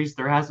injuries,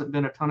 there hasn't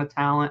been a ton of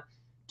talent.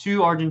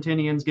 2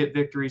 Argentinians get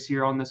victories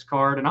here on this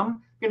card, and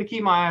I'm going to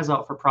keep my eyes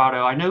out for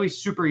Prado. I know he's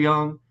super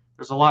young.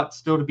 There's a lot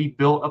still to be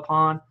built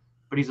upon,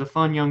 but he's a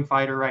fun young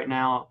fighter right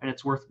now, and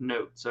it's worth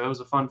note. So it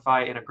was a fun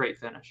fight and a great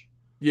finish.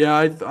 Yeah,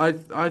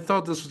 I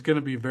thought this was going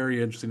to be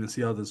very interesting to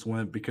see how this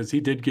went because he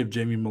did give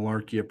Jamie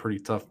Malarkey a pretty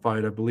tough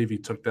fight. I believe he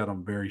took that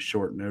on very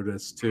short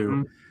notice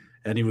too,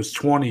 and he was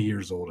 20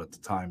 years old at the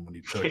time when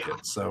he took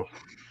it. So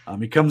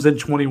he comes in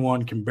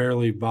 21, can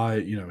barely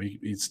buy.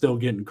 He's still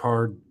getting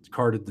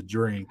carded the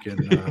drink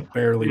and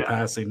barely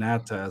passing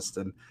that test.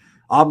 And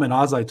Otman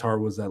Azaitar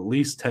was at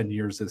least 10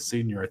 years his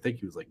senior. I think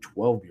he was like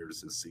 12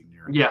 years his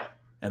senior. Yeah,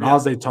 and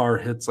Azaitar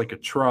hits like a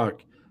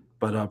truck.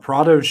 But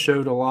Prado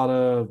showed a lot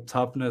of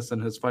toughness in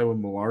his fight with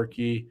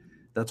Malarkey.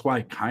 That's why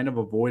I kind of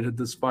avoided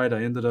this fight.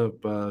 I ended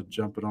up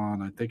jumping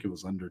on. I think it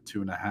was under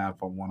 2.5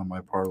 on one of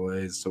my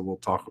parlays. So we'll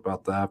talk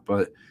about that.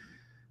 But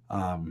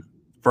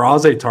for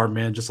Azaitar,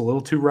 man, just a little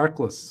too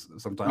reckless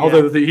sometimes. Yeah.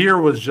 Although the here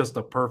was just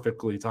a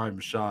perfectly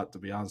timed shot, to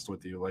be honest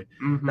with you. Like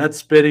that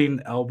spinning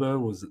elbow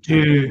was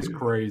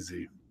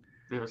crazy.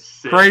 It was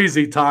sick.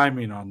 Crazy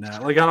timing on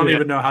that. Like I don't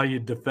even know how you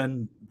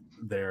defend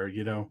there.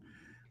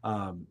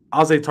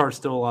 Azaitar's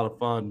still a lot of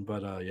fun,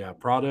 but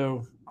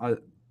Prado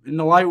in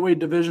the lightweight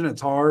division,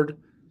 it's hard.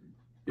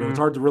 It's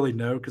hard to really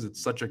know because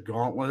it's such a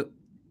gauntlet.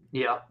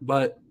 Yeah,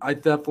 but I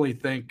definitely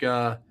think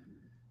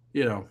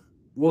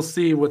we'll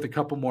see with a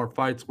couple more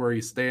fights where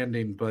he's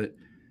standing. But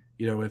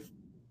if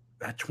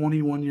at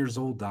 21 years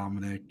old,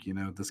 Dominic,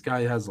 this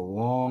guy has a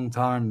long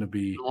time to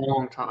be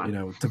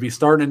to be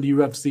starting in the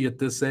UFC at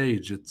this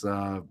age. It's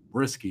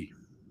risky.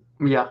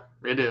 Yeah,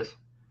 it is.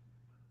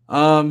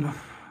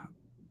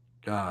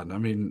 God, I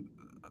mean,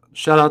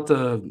 shout out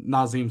to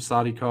Nazim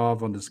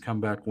Sadikov on this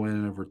comeback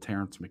win over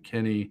Terrence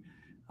McKinney.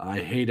 I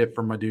hate it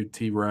for my dude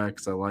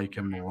T-Rex. I like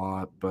him a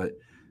lot, but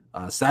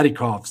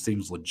Sadikov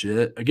seems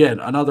legit. Again,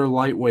 another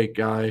lightweight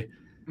guy.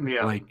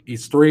 Yeah. Like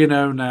he's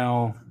 3-0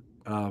 now,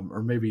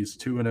 or maybe he's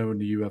 2-0 in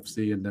the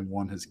UFC and then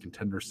won his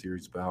Contender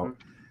Series bout.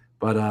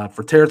 But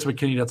for Terrence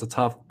McKinney, that's a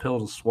tough pill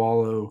to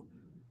swallow.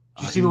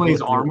 Did you see the way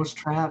his arm was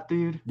trapped,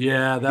 dude?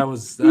 Yeah, that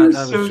was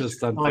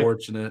just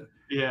unfortunate.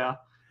 Yeah.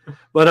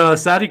 But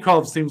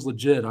Sadikov seems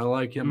legit. I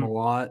like him a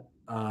lot.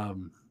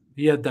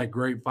 He had that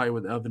great fight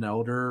with Evan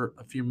Elder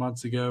a few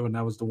months ago, and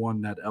that was the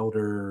one that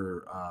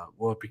Elder,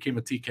 it became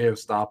a TKO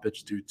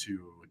stoppage due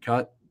to a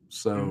cut.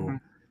 So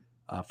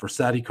for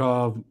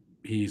Sadikov,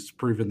 he's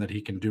proven that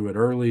he can do it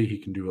early, he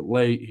can do it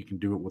late, he can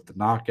do it with the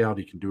knockout,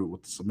 he can do it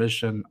with the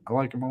submission. I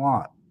like him a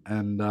lot.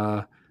 And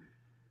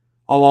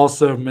I'll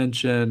also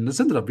mention this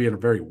ended up being a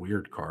very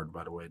weird card,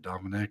 by the way,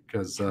 Dominic,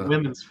 because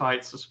women's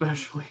fights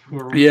especially.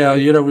 yeah,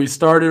 we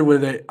started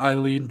with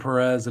Eileen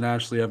Perez and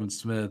Ashley Evans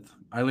Smith.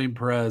 Eileen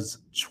Perez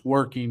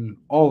twerking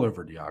all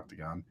over the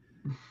octagon.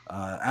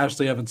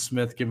 Ashley Evans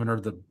Smith giving her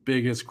the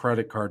biggest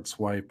credit card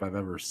swipe I've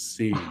ever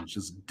seen,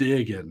 just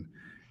digging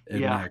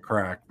in that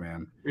crack,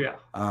 man. Yeah.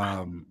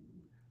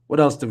 What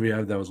else did we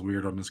have that was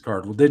weird on this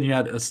card? Well, then you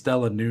had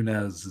Estela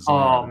Nunez.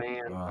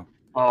 Man.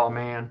 Oh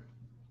man.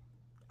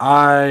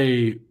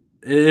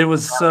 It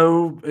was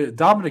so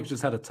Dominic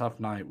just had a tough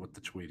night with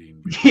the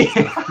tweeting.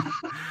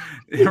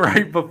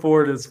 Right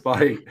before this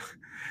fight.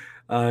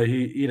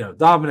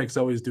 Dominic's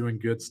always doing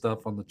good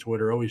stuff on the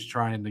Twitter, always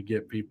trying to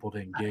get people to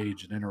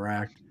engage and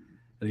interact.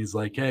 And he's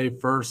like, hey,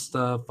 first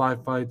 5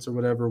 fights or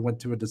whatever went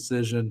to a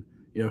decision.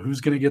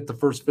 Who's going to get the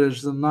first finish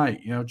of the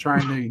night?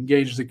 Trying to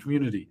engage the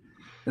community.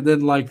 And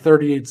then like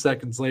 38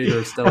 seconds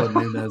later, Estela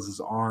Nunez's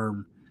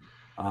arm.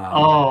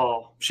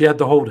 She had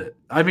to hold it.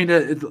 I mean,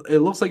 it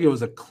looks like it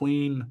was a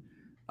clean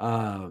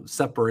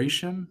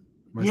separation.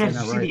 Am I saying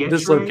that right?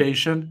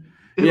 Dislocation.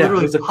 It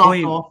was a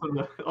clean.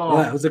 It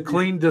was a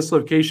clean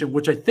dislocation,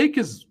 which I think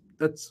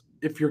that's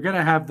if you're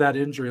gonna have that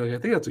injury, like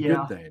I think that's a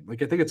good thing.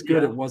 Like I think it's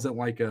good. It wasn't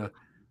like a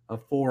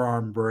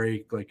forearm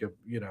break, like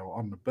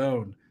on the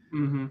bone.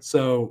 Mm-hmm.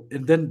 So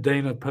and then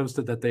Dana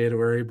posted that they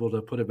were able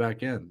to put it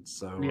back in.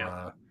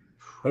 So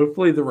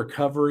hopefully the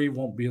recovery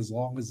won't be as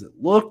long as it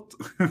looked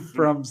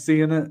from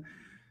seeing it.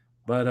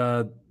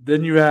 But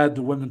then you had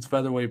the women's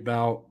featherweight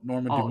bout: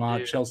 Norma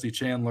Dumont, Chelsea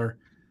Chandler.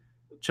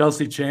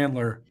 Chelsea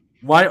Chandler,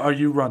 why are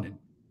you running?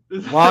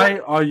 Why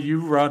are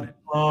you running?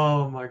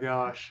 Oh my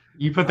gosh!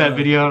 You put that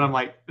video, and I'm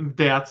like,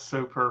 that's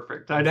so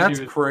perfect. I didn't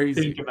even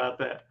crazy. think about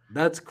that.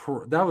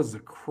 That was a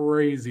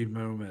crazy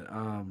moment.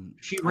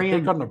 She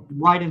ran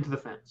right into the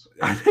fence.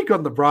 I think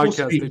on the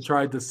broadcast they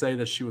tried to say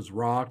that she was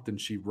rocked and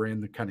she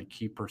ran to kind of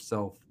keep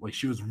herself, like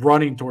she was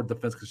running toward the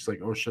fence because she's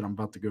like, oh shit, I'm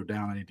about to go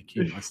down. I need to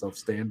keep myself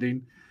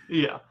standing.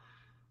 Yeah.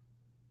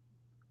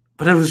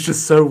 But it was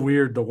just so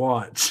weird to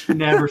watch.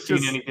 Never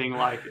seen anything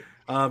like it.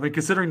 And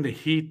considering the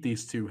heat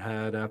these two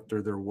had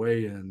after their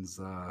weigh-ins,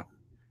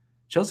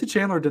 Chelsea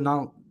Chandler did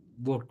not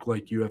look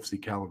like UFC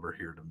caliber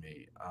here to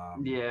me.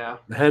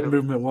 The head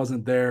movement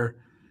wasn't there.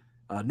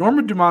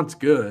 Norma Dumont's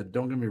good,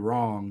 don't get me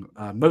wrong.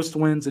 Most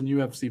wins in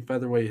UFC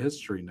featherweight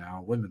history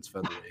now, women's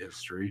featherweight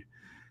history.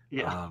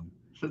 Yeah,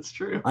 that's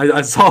true.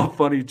 I saw a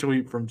funny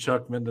tweet from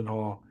Chuck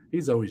Mendenhall.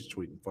 He's always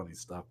tweeting funny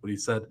stuff, but he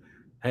said,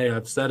 hey,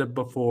 I've said it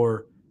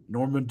before.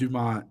 Norma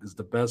Dumont is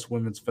the best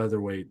women's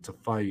featherweight to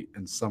fight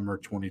in summer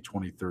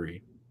 2023.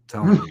 I'm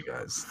telling you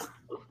guys.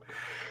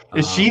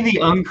 Is she the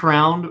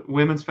uncrowned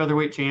women's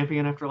featherweight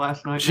champion after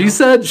last night? She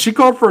said she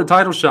called for a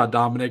title shot,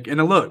 Dominic.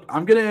 And look,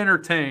 I'm going to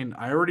entertain.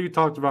 I already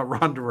talked about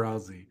Ronda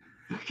Rousey.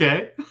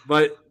 Okay.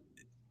 But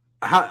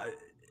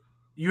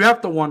you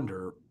have to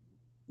wonder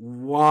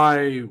what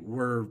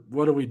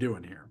are we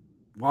doing here?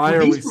 Why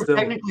are we still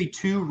technically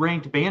 2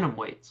 ranked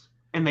bantamweights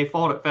and they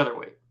fought at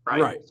featherweight?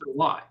 Right. So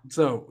why?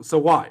 So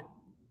why?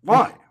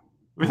 Why?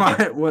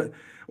 What?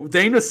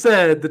 Dana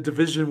said the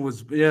division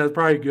was it's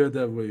probably good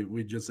that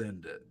we just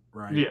end it,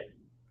 right? Yeah.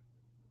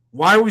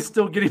 Why are we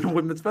still getting a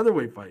women's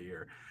featherweight fight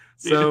here?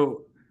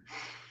 So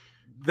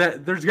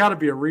that there's got to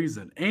be a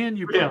reason. And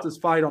you put this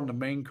fight on the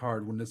main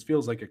card when this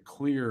feels like a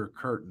clear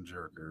curtain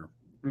jerker.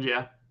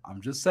 Yeah.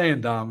 I'm just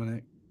saying,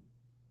 Dominic.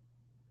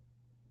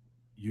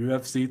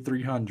 UFC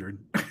 300.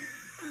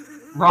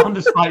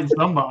 Ronda's fighting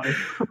somebody.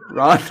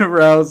 Ronda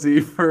Rousey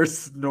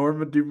versus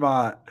Norma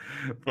Dumont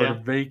for the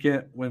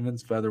vacant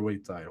women's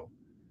featherweight title.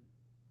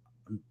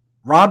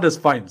 Ronda's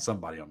fighting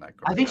somebody on that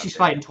card. I think she's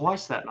fighting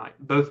twice that night,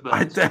 both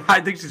belts. I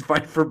think she's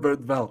fighting for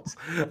both belts.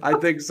 I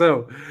think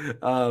so,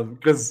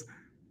 because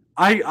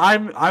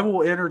I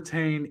will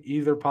entertain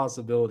either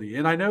possibility.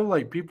 And I know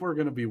like people are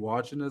going to be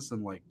watching this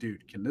and like,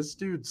 dude, can this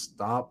dude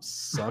stop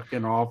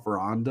sucking off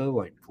Ronda?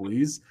 Like,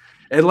 please.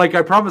 And like,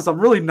 I promise I'm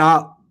really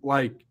not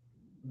like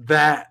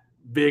that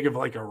big of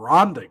like a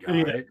Ronda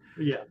guy.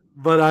 Yeah.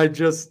 But I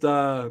just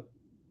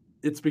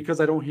it's because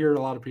I don't hear a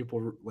lot of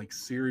people like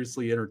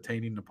seriously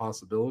entertaining the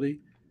possibility.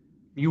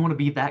 You want to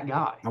be that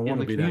guy. I want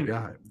to be that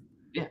guy.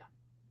 Yeah.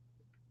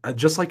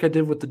 Just like I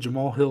did with the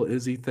Jamahal Hill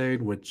Izzy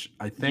thing, which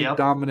I think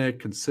Dominic,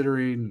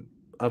 considering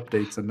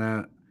updates on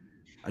that,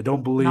 I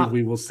don't believe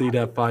we will see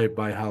that fight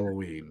by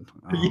Halloween.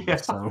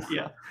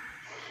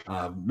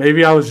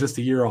 Maybe I was just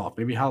a year off.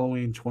 Maybe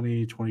Halloween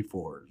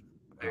 2024.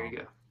 There you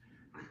go.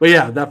 But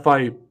yeah, that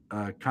fight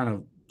kind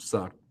of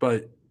sucked.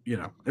 But,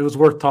 it was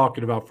worth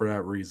talking about for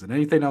that reason.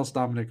 Anything else,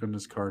 Dominic, on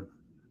this card?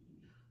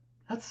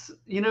 That's,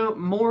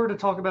 more to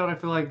talk about, I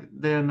feel like,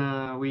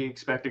 than we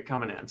expected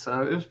coming in.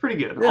 So it was pretty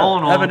good. Yeah. All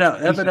in all.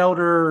 Evan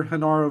Elder,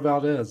 Genaro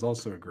Valdez,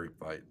 also a great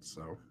fight.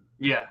 So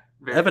yeah.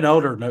 Evan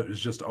Elder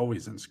is just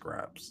always in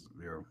scraps.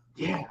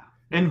 Yeah.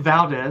 And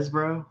Valdez,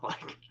 bro.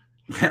 Like,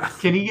 yeah.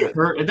 Can he get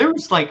hurt? There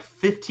was like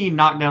 15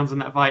 knockdowns in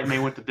that fight, and they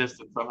went to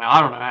distance somehow.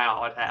 I don't know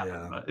how it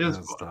happened, but it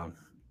was tough.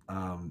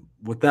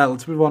 With that,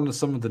 let's move on to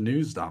some of the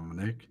news,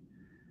 Dominic.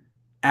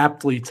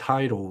 aptly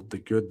titled The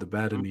Good, the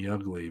Bad, and the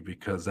Ugly,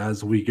 because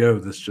as we go,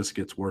 this just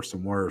gets worse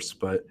and worse.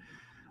 But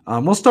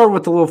we'll start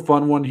with a little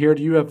fun one here.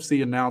 The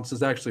UFC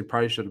announces, actually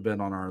probably should have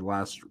been on our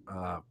last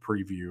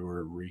preview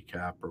or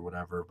recap or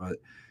whatever, but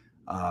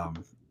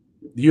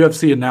the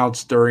UFC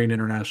announced during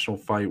International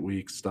Fight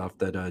Week stuff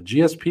that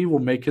GSP will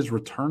make his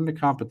return to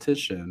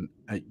competition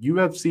at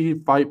UFC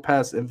Fight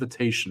Pass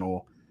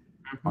Invitational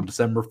on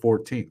December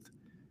 14th.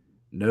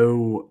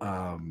 No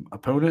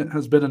opponent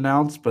has been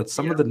announced, but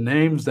some of the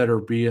names that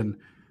are being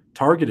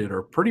targeted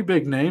are pretty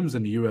big names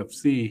in the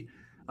UFC.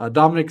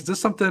 Dominic, is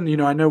this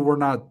something, I know we're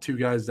not two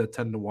guys that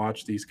tend to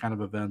watch these kind of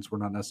events. We're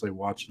not necessarily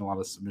watching a lot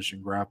of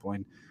submission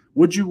grappling.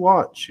 Would you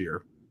watch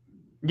here?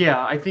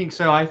 Yeah, I think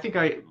so. I think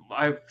I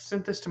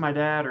sent this to my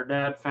dad, or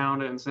dad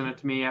found it and sent it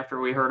to me after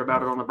we heard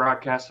about it on the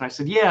broadcast. And I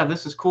said, yeah,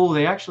 this is cool.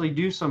 They actually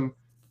do some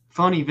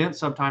fun events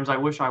sometimes. I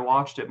wish I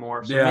watched it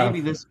more. So maybe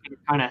this can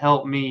kind of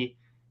help me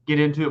get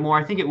into it more.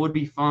 I think it would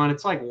be fun.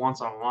 It's like once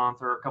a month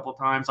or a couple of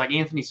times. Like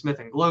Anthony Smith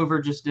and Glover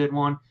just did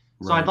one.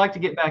 So I'd like to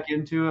get back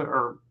into it,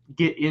 or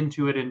get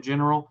into it in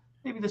general.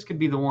 Maybe this could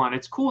be the one.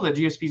 It's cool that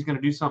GSP is going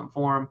to do something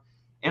for him.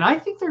 And I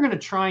think they're going to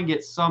try and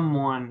get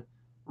someone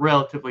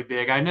relatively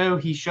big. I know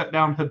he shut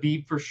down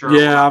Habib for sure.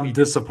 Yeah, I'm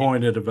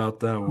disappointed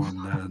about that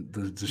one.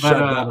 The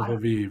shutdown of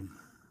Habib.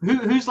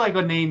 Who's like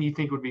a name you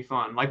think would be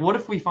fun? Like, what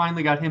if we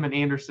finally got him and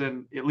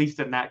Anderson, at least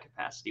in that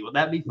capacity? Would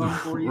that be fun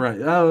for you? Right.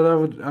 Oh, that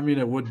would. I mean,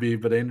 it would be,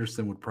 but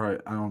Anderson would probably.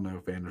 I don't know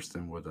if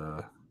Anderson would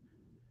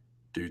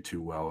do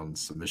too well in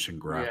submission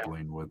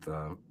grappling with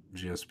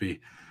GSP.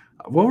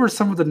 What were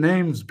some of the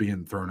names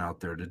being thrown out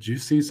there? Did you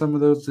see some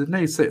of those? Didn't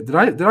they say? Did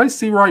I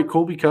see right?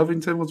 Colby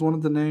Covington was one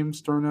of the names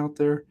thrown out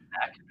there.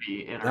 That could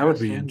be interesting. That would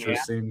be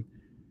interesting.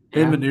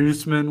 Him and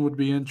Usman would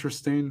be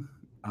interesting.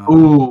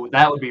 Ooh,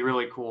 that would be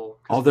really cool.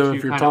 Although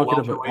if you're talking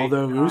about,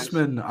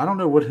 Usman, I don't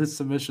know what his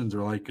submissions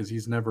are like because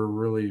he's never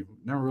really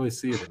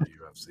see it in the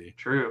UFC.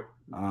 True.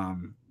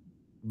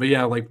 But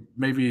yeah, like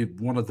maybe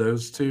one of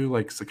those two,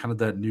 like so kind of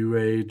that new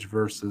age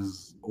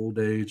versus old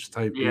age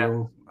type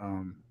deal.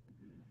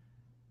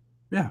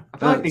 I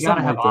feel like they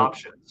gotta have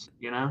options,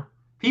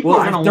 People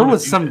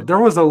there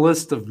was a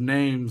list of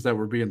names that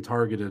were being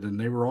targeted, and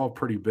they were all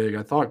pretty big.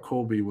 I thought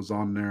Colby was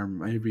on there.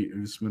 Maybe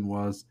Usman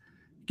was.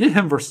 Get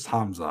him versus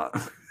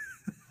Hamzat.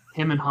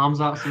 Him and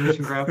Hamzat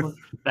submission grappling.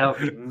 That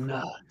would be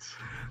nuts.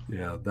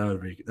 Yeah,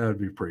 that would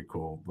be pretty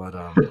cool. But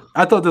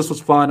I thought this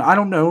was fun. I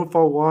don't know if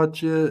I'll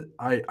watch it.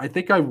 I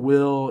think I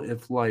will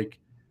if like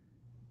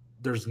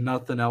there's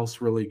nothing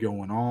else really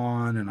going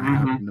on and I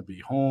happen to be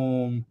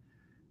home.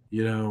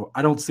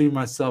 I don't see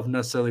myself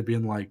necessarily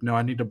being like, no,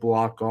 I need to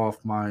block off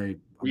my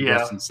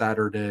guessing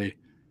Saturday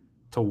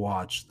to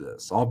watch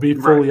this. I'll be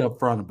fully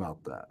upfront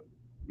about that.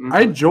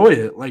 I enjoy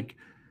it. Like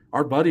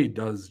our buddy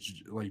does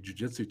like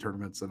jiu-jitsu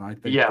tournaments, and I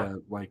think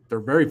that like they're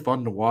very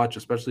fun to watch,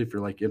 especially if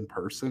you're like in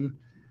person.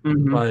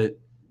 But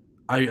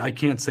I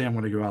can't say I'm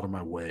going to go out of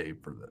my way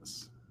for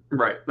this.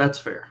 Right. That's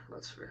fair.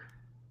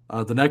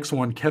 The next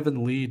one,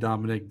 Kevin Lee,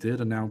 Dominic,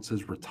 did announce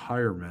his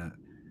retirement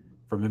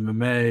from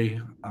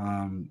MMA.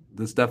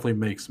 This definitely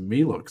makes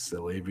me look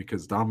silly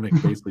because Dominic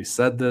basically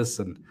said this,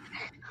 and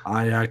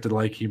I acted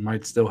like he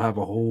might still have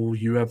a whole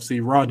UFC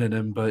run in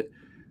him, but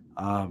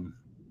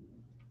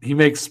he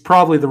makes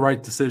probably the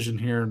right decision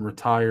here and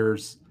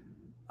retires.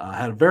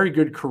 Had a very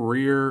good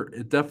career.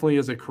 It definitely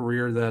is a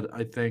career that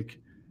I think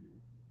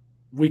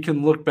we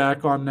can look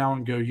back on now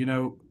and go,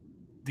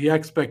 the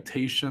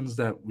expectations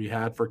that we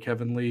had for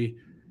Kevin Lee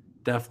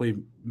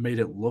definitely made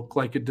it look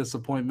like a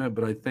disappointment,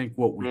 but I think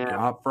what we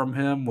got from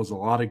him was a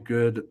lot of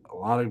good, a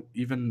lot of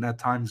even at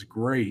times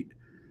great,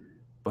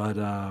 but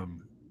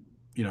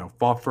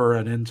fought for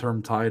an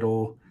interim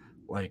title.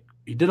 Like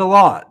he did a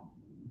lot,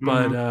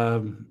 but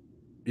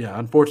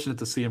unfortunate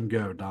to see him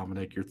go.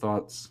 Dominic, your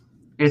thoughts?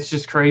 It's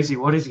just crazy.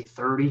 What is he,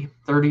 30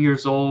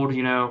 years old?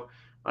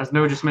 As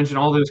Noah just mentioned,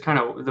 all those kind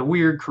of the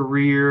weird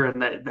career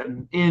and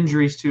the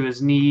injuries to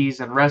his knees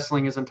and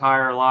wrestling his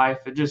entire life.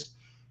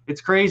 It's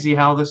crazy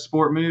how this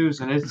sport moves,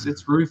 and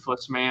it's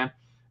ruthless, man.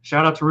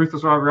 Shout out to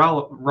Ruthless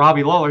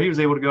Robbie Lawler. He was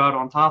able to go out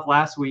on top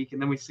last week,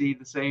 and then we see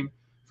the same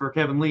for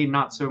Kevin Lee,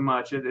 not so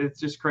much. It's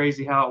just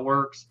crazy how it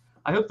works.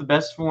 I hope the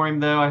best for him,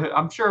 though.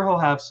 I'm sure he'll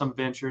have some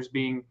ventures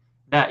being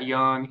that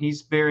young.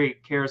 He's very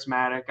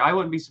charismatic. I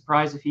wouldn't be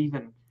surprised if he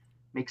even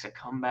makes a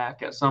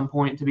comeback at some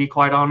point, to be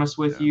quite honest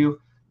with you.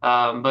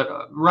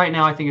 But right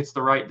now, I think it's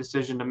the right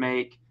decision to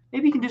make.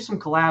 Maybe he can do some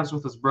collabs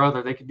with his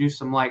brother. They could do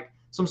some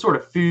sort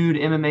of food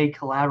MMA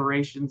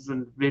collaborations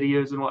and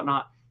videos and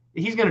whatnot.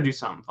 He's going to do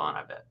something fun,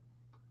 I bet.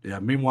 Yeah.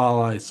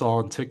 Meanwhile, I saw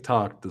on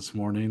TikTok this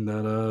morning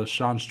that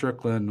Sean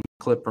Strickland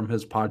clip from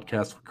his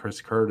podcast with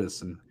Chris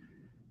Curtis, and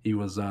he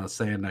was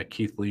saying that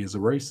Keith Lee is a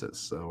racist.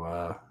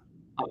 So,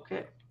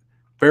 okay,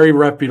 very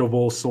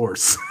reputable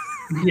source.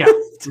 Yeah.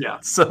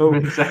 So,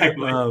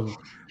 exactly.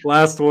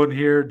 Last one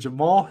here,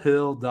 Jamahal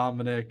Hill,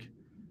 Dominic.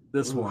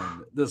 This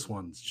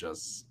one's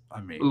just,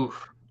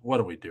 what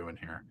are we doing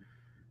here?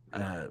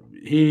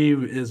 He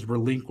is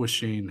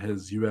relinquishing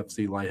his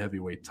UFC light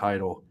heavyweight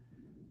title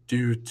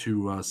due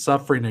to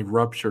suffering a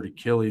ruptured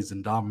Achilles.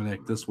 And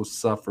Dominic, this was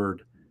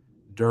suffered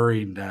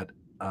during that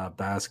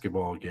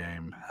basketball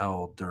game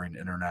held during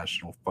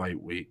International Fight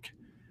Week.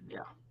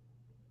 Yeah.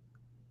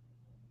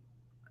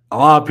 A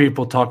lot of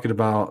people talking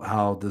about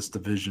how this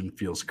division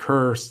feels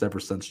cursed ever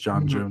since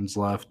John Jones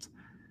left.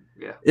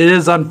 Yeah. It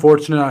is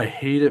unfortunate. I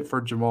hate it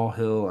for Jamahal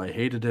Hill. I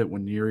hated it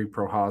when Yuri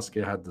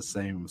Prohaska had the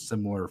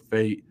similar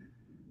fate.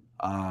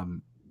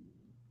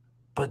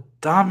 But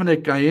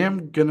Dominic, I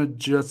am going to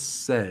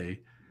just say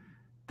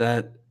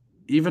that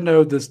even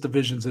though this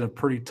division's in a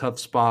pretty tough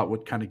spot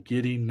with kind of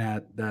getting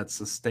that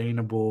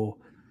sustainable,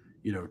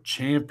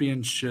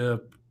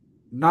 championship,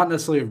 not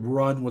necessarily a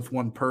run with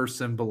one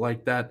person, but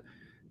like that,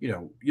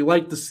 you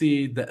like to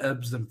see the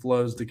ebbs and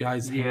flows, the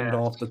guys hand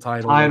off the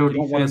title. Title you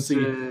don't want to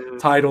see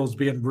titles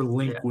being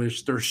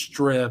relinquished or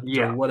stripped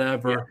or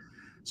whatever. Yeah.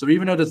 So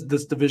even though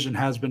this division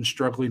has been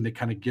struggling to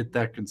kind of get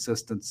that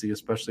consistency,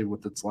 especially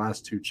with its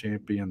last two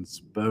champions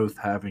both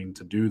having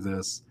to do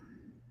this,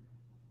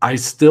 I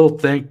still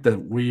think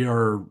that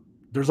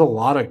there's a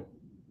lot of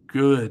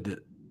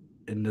good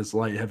in this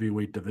light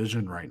heavyweight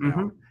division right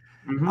now.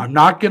 I'm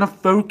not going to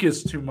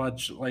focus too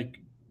much. Like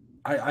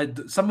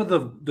some of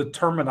the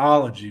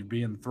terminology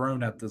being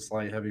thrown at this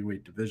light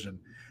heavyweight division,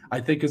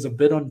 I think is a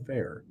bit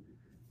unfair.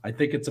 I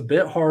think it's a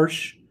bit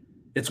harsh.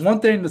 It's one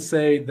thing to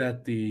say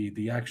that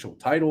the actual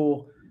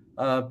title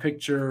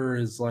picture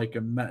is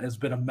has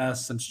been a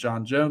mess since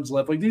John Jones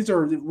left. Like it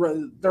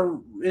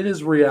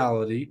is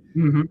reality.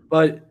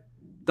 But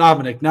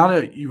Dominic, now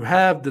that you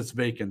have this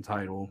vacant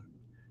title,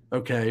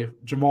 okay,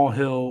 Jamahal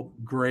Hill,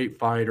 great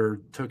fighter,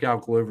 took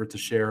out Glover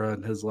Teixeira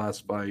in his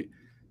last fight.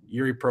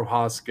 Yuri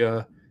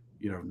Prohaska,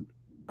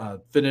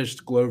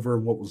 finished Glover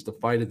in what was the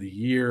fight of the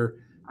year,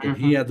 and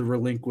he had to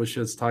relinquish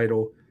his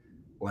title.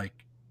 Like,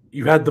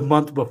 you had the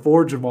month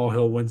before Jamahal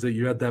Hill wins it,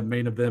 you had that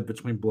main event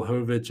between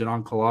Blachowicz and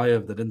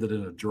Ankalaev that ended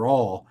in a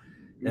draw,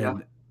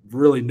 and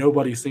really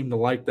nobody seemed to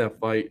like that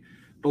fight.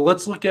 But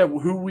let's look at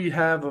who we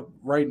have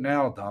right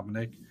now,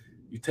 Dominic.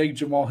 You take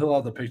Jamahal Hill out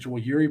of the picture.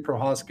 Well, Yuri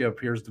Prohaska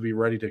appears to be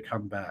ready to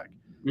come back.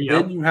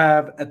 Then you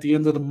have, at the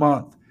end of the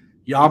month,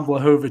 Jan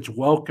Blachowicz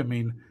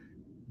welcoming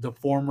the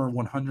former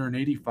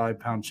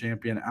 185-pound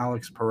champion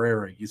Alex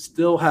Pereira. You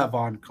still have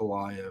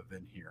Ankalaev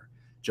in here.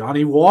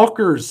 Johnny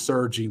Walker's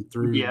surging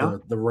through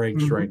the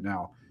ranks right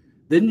now.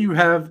 Then you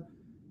have,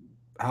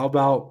 how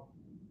about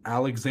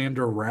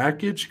Alexander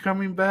Rakic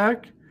coming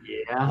back?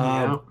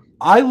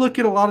 I look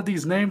at a lot of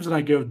these names and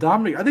I go,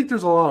 Dominic, I think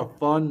there's a lot of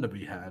fun to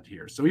be had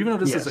here. So even though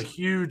this is a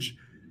huge,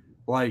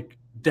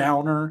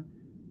 downer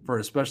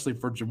especially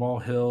for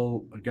Jamahal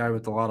Hill, a guy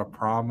with a lot of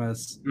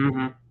promise,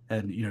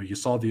 and you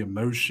saw the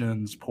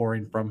emotions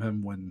pouring from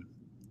him when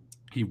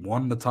he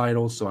won the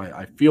title. So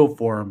I feel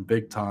for him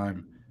big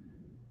time.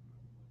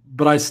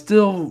 But I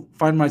still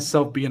find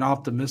myself being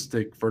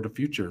optimistic for the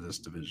future of this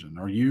division.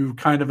 Are you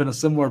kind of in a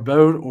similar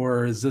boat,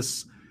 or is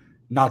this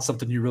not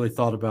something you really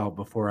thought about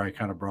before I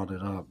kind of brought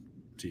it up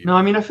to you? No,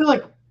 I mean, I feel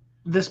like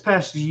this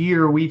past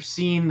year we've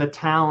seen the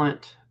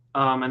talent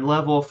and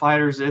level of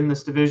fighters in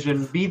this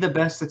division be the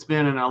best it's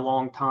been in a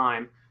long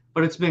time,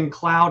 but it's been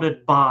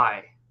clouded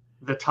by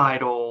the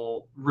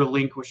title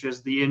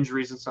relinquishes, the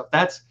injuries and stuff.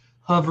 That's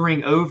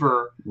hovering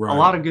over a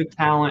lot of good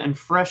talent and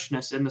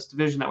freshness in this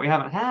division that we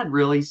haven't had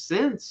really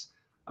since,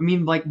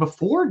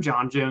 before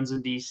John Jones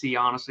in DC,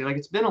 honestly.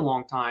 It's been a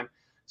long time.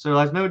 So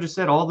as Noah just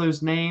said, all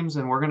those names,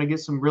 and we're going to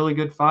get some really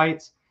good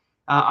fights.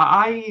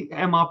 I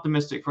am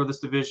optimistic for this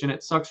division.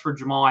 It sucks for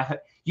Jamahal.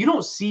 You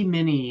don't see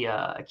many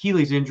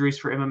Achilles injuries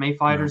for MMA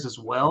fighters as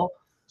well.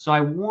 So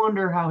I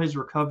wonder how his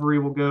recovery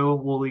will go.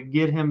 Will we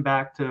get him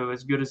back to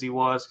as good as he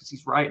was? Because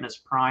he's right in his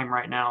prime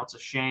right now. It's a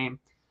shame.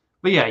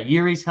 But yeah,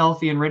 Yuri's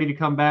healthy and ready to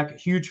come back. A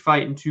huge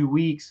fight in 2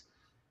 weeks.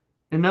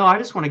 And no, I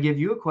just want to give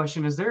you a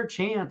question. Is there a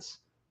chance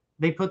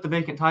they put the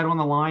vacant title on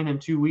the line in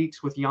 2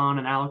 weeks with Jan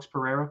and Alex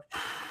Pereira?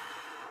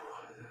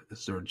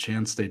 Is there a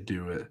chance they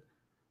do it?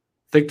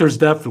 I think there's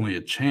definitely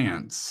a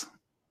chance.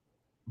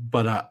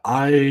 But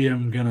I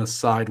am going to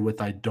side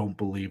with I don't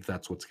believe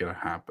that's what's going to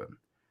happen.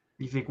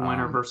 You think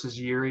winner versus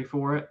Yuri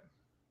for it?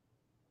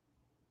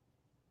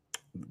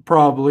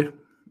 Probably.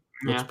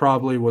 That's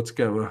probably what's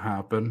going to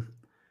happen.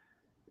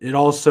 It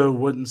also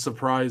wouldn't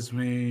surprise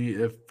me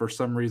if for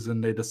some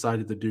reason they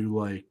decided to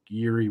do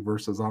Yuri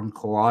versus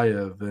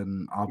Ankalaev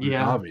in Abu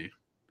Dhabi.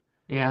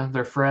 Yeah,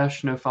 they're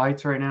fresh, no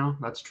fights right now.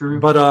 That's true.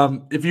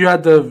 But if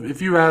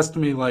you asked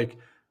me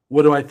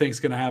what do I think is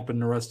going to happen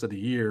the rest of the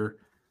year,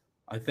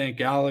 I think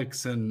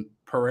Alex and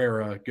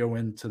Pereira go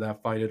into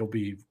that fight. It'll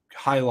be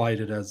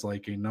highlighted as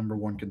a number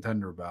one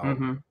contender bout.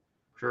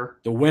 Sure.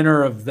 The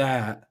winner of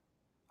that,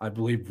 I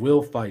believe,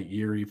 will fight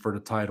Yuri for the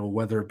title,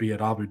 whether it be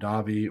at Abu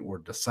Dhabi or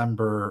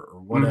December or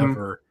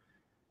whatever.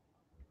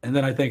 And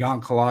then I think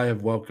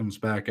Ankalaev welcomes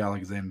back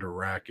Alexander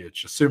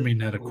Rakic, assuming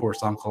that, of course,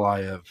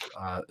 Ankalaev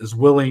is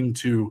willing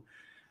to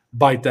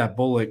bite that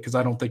bullet, because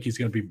I don't think he's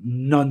going to be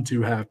none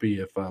too happy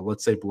if,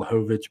 let's say,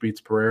 Blachowicz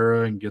beats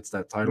Pereira and gets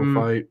that title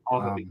fight.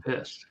 I'll be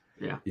pissed.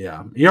 Yeah.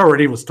 Yeah. He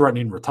already was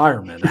threatening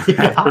retirement.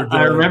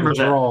 I remember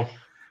that.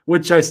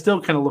 which I still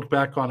kind of look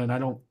back on, and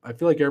I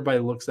feel like everybody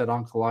looks at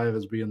Ankalaev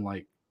as being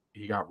like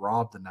he got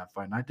robbed in that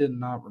fight, and I did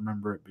not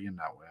remember it being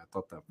that way. I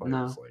thought that fight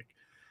was like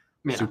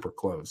super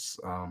close.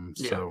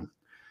 So,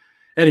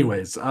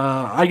 anyways,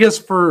 I guess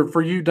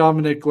for you,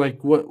 Dominic,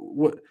 like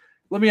what?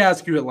 Let me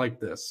ask you it like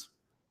this: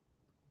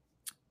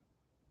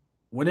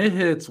 when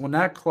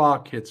that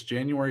clock hits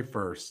January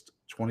 1st,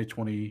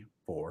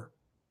 2024,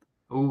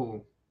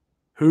 ooh,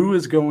 who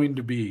is going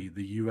to be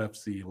the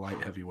UFC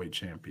light heavyweight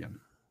champion?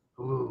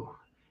 Ooh,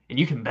 and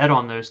you can bet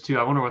on those too.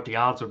 I wonder what the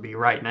odds would be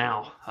right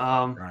now.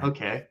 Right.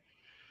 Okay,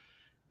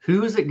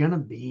 who is it gonna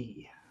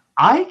be?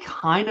 I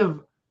kind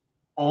of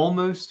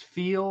almost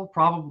feel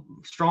probably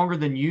stronger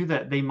than you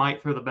that they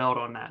might throw the belt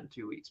on that in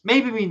 2 weeks.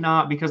 Maybe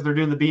not because they're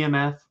doing the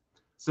BMF,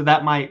 so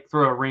that might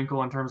throw a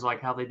wrinkle in terms of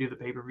like how they do the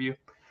pay-per-view.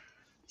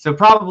 So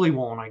probably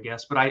won't, I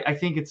guess, but I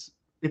think it's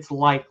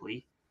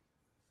likely.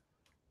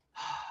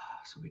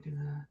 So we do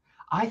that.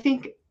 I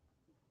think,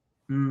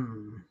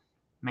 man,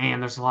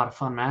 there's a lot of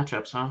fun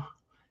matchups, huh?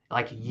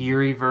 Like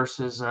Yuri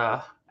versus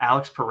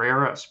Alex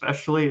Pereira,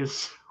 especially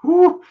is.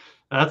 Whew,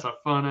 that's a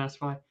fun ass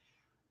fight.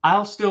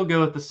 I'll still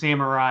go with the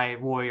Samurai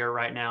Warrior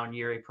right now, and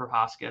Yuri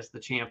Prohaska as the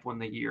champ when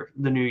the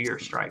new year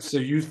strikes. So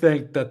you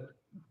think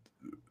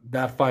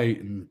that fight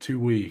in 2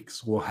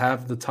 weeks will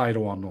have the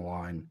title on the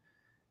line,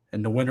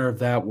 and the winner of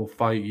that will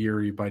fight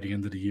Yuri by the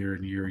end of the year,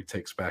 and Yuri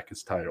takes back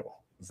his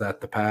title? Is that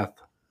the path?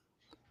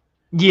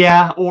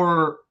 Yeah,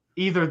 or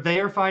either they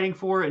are fighting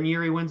for it and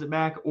Yuri wins it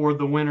back, or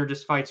the winner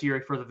just fights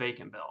Yuri for the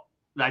vacant belt.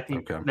 I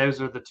think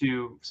those are the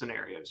two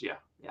scenarios. Yeah.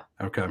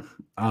 Okay.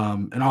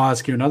 And I'll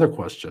ask you another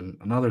question,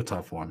 another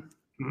tough one.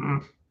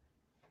 Mm-hmm.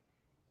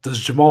 Does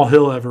Jamahal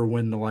Hill ever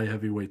win the light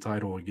heavyweight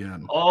title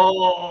again?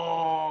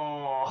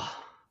 Oh,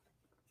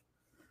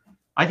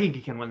 I think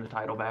he can win the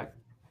title back.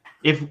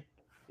 If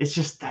it's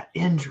just that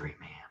injury,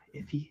 man.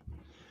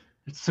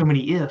 It's so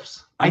many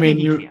ifs. I mean,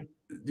 think he can.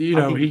 You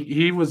know,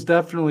 he was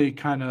definitely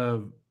kind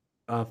of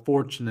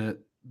fortunate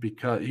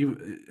because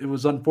it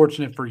was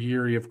unfortunate for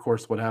Yuri, of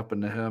course, what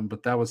happened to him,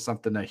 but that was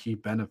something that he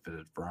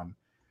benefited from.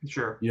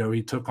 Sure. You know,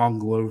 he took on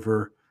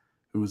Glover,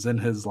 who was in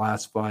his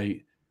last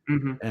fight.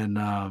 Mm-hmm.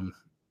 And,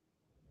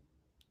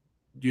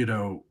 you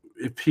know,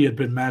 if he had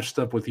been matched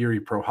up with Yuri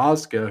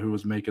Prohaska, who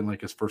was making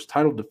like his first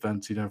title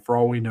defense, you know, for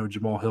all we know,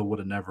 Jamahal Hill would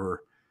have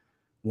never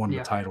won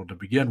the title to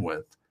begin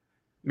with.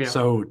 Yeah.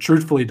 So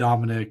truthfully,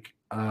 Dominic,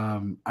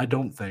 I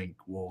don't think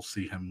we'll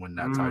see him win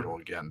that title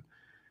again.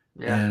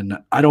 Yeah. And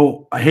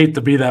I hate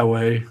to be that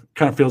way.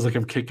 Kind of feels like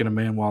I'm kicking a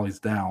man while he's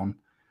down.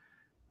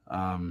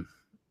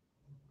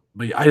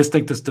 But I just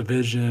think this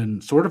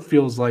division sort of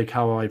feels like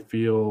how I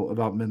feel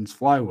about men's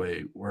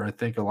flyweight, where I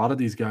think a lot of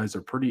these guys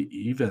are pretty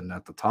even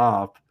at the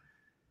top.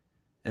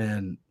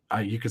 And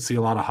you could see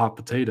a lot of hot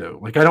potato.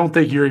 Like, I don't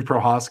think Yuri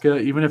Prohaska,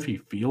 even if he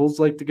feels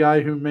like the guy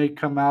who may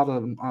come out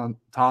on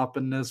top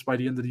in this by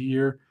the end of the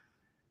year,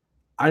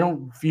 I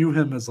don't view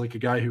him as like a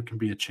guy who can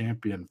be a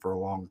champion for a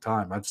long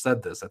time. I've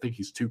said this. I think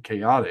he's too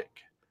chaotic.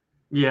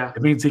 Yeah.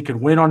 It means he can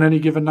win on any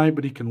given night,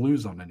 but he can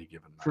lose on any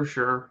given night. For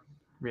sure.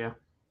 Yeah.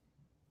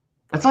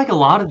 That's like a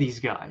lot of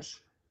these guys.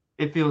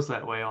 It feels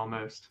that way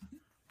almost.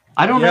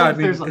 I don't know if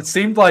there's it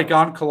seemed like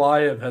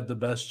Ankalaev had the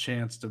best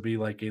chance to be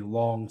like a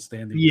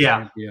long-standing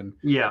champion.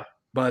 Yeah.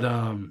 But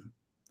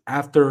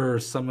after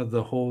some of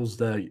the holes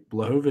that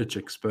Blachowicz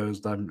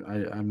exposed,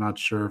 I'm not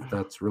sure if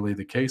that's really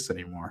the case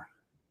anymore.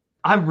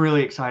 I'm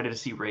really excited to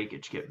see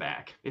Rakic get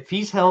back. If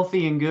he's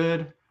healthy and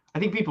good, I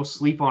think people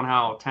sleep on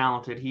how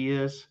talented he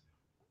is.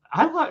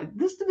 I like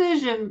this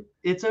division.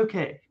 It's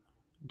okay.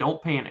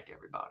 Don't panic,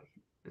 everybody.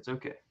 It's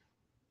okay.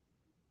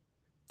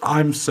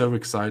 I'm so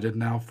excited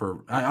now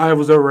for. I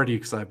was already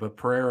excited, but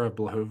Pereira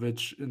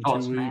Blachowicz in 2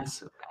 weeks.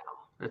 Massive now.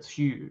 That's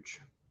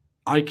huge.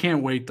 I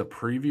can't wait to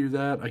preview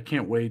that. I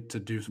can't wait to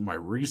do my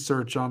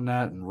research on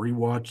that and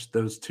rewatch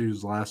those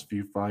two's last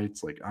few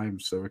fights. Like,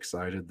 I'm so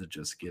excited to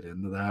just get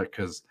into that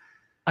because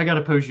I got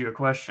to pose you a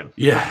question.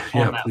 Yeah,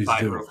 please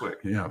do. Real quick.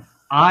 Yeah,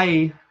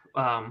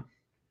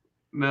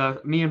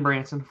 me and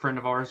Branson, a friend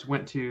of ours,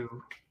 went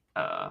to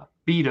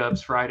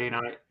B-Dubs Friday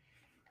night,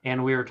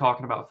 and we were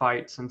talking about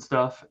fights and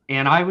stuff.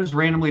 And I was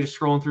randomly just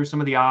scrolling through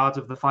some of the odds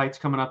of the fights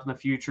coming up in the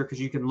future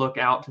because you can look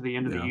out to the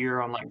end of the year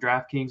on like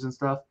DraftKings and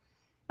stuff.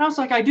 And I was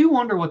like, I do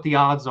wonder what the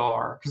odds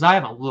are because I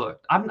haven't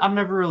looked. I'm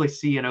never really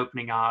seeing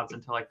opening odds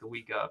until like the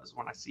week of is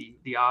when I see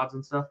the odds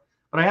and stuff.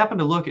 But I happened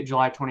to look at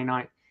July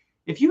 29th.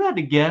 If you had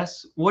to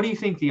guess, what do you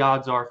think the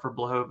odds are for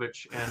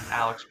Blachowicz and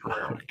Alex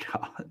Pereira? Oh, my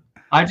God.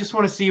 I just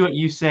want to see what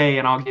you say,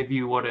 and I'll give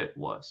you what it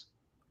was.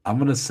 I'm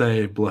going to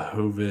say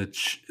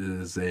Blachowicz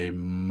is a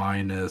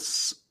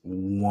minus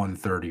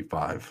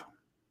 135.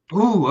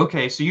 Ooh,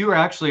 okay. So you were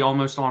actually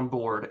almost on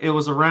board. It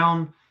was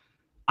around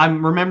 –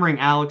 I'm remembering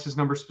Alex's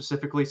number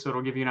specifically, so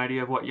it'll give you an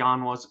idea of what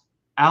Jan was.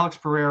 Alex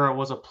Pereira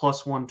was a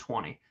plus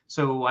 120.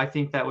 So I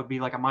think that would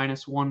be like a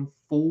minus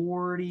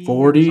 140.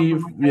 40,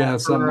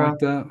 something like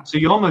that. So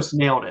you almost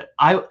nailed it.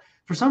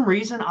 For some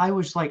reason, I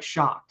was like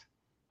shocked.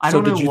 I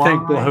don't know why. Did you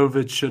think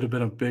Blachowicz should have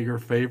been a bigger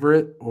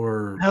favorite,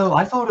 or no?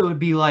 I thought it would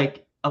be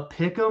like a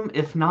pick'em,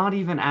 if not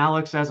even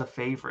Alex as a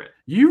favorite.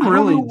 You I don't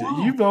really, know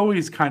why. you've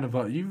always kind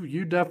of,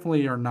 you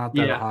definitely are not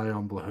that Yeah. high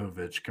on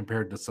Blachowicz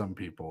compared to some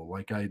people.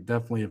 Like, I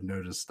definitely have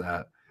noticed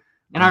that.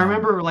 And I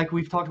remember, like,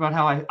 we've talked about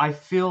how I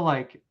feel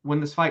like when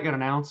this fight got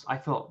announced, I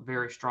felt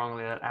very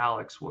strongly that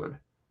Alex would,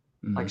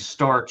 like,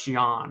 start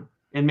Gian.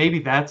 And maybe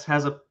that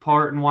has a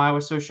part in why I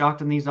was so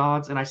shocked in these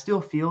odds. And I still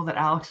feel that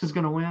Alex is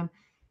going to win.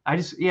 I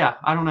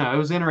don't know. It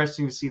was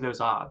interesting to see those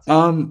odds.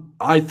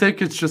 I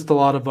think it's just a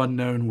lot of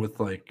unknown with,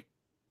 like,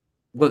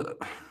 what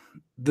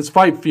this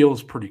fight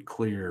feels pretty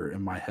clear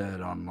in my head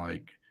on,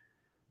 like,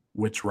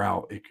 which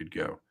route it could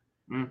go.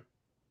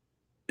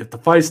 If the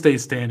fight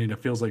stays standing, it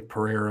feels like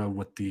Pereira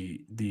with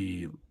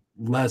the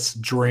less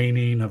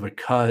draining of a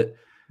cut,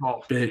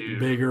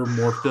 bigger,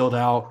 more filled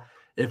out.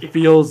 It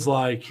feels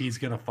like he's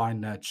going to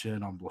find that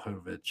chin on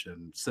Blachowicz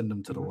and send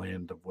him to the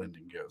land of wind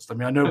and ghost. I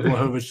mean, I know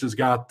Blachowicz has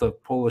got the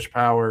Polish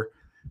power,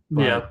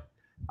 but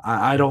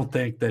I don't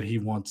think that he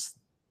wants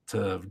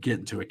to get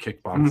into a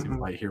kickboxing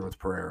fight here with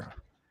Pereira.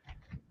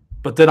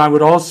 But then I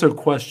would also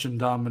question,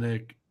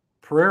 Dominic,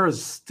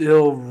 Pereira's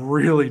still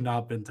really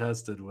not been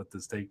tested with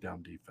this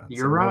takedown defense.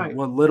 You're right.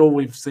 What little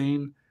we've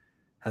seen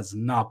has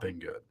not been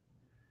good.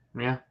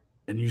 Yeah.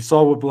 And you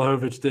saw what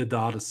Blachowicz did to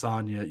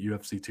Adesanya at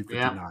UFC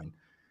 259.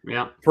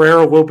 Yeah.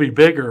 Pereira will be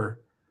bigger,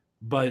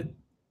 but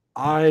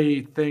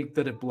I think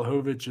that if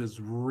Blachowicz is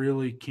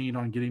really keen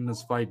on getting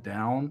this fight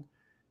down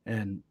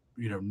and,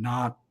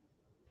 not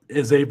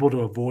is able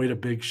to avoid a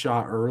big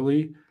shot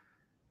early,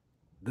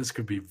 this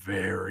could be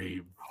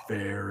very,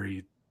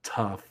 very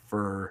tough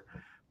for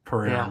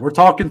Pereira. Yeah. We're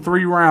talking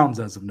 3 rounds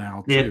as of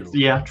now, too.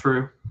 Yeah,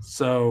 true.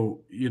 So,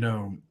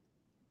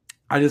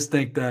 I just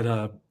think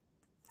that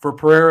for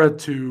Pereira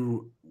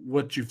to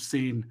what you've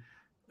seen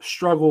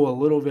struggle a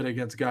little bit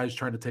against guys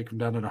trying to take him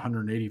down at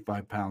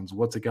 185 pounds,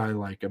 what's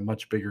a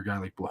much bigger guy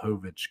like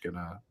Blachowicz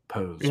gonna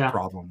pose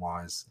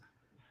problem-wise?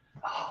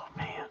 Oh,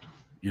 man.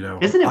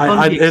 Isn't it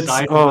fun to be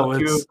excited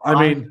I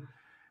mean,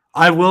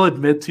 I will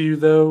admit to you,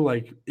 though,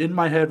 like, in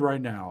my head right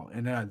now,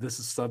 and this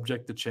is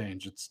subject to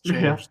change. It's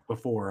changed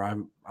before.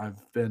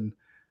 I've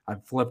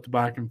flipped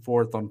back and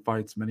forth on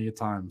fights many a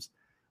times.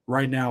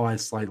 Right now, I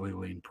slightly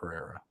lean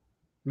Pereira.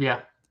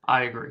 Yeah,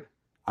 I agree.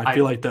 I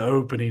feel like the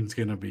opening's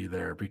going to be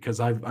there because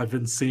I've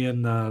been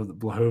seeing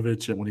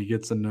Blachowicz, and when he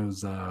gets in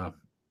those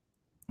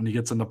when he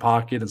gets in the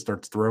pocket and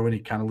starts throwing, he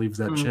kind of leaves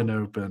that chin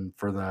open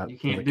for that. You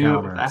can't do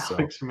it with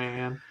Alex,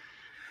 man.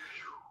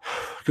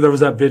 There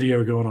was that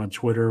video going on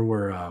Twitter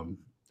where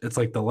it's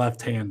like the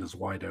left hand is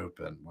wide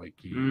open, like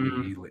he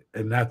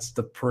and that's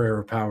the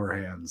Pereira power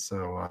hand.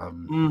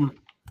 So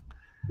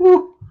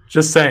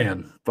just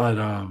saying,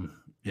 but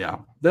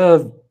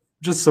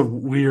just a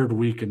weird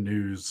week of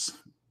news,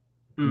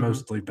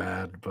 mostly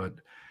bad. But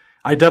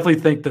I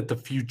definitely think that the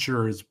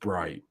future is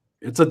bright.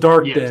 It's a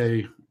dark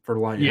day for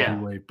light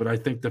heavyweight, but I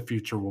think the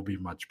future will be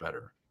much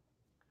better.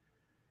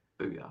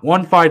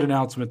 One fight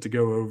announcement to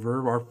go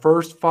over. Our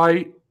first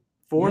fight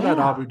for that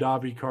Abu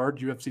Dhabi card,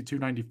 UFC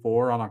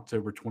 294 on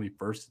October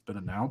 21st, has been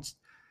announced.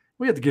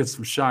 We had to give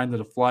some shine to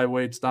the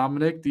flyweights,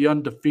 Dominic. The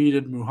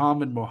undefeated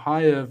Muhammad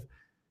Mokaev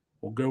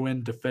will go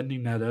in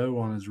defending that O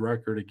on his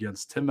record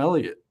against Tim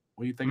Elliott.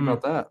 What do you think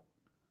about that?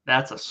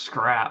 That's a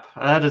scrap.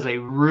 That is a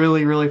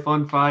really, really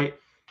fun fight.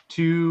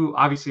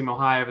 Obviously,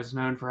 Mokaev is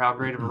known for how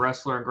great of a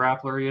wrestler and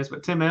grappler he is,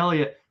 but Tim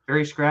Elliott,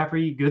 very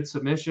scrappy, good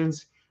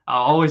submissions.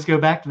 I'll always go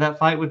back to that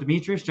fight with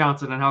Demetrius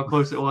Johnson and how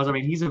close it was. I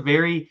mean, he's a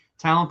very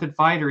talented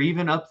fighter,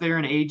 even up there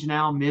in age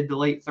now, mid to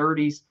late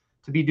 30s.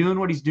 To be doing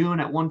what he's doing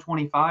at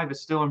 125 is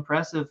still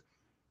impressive.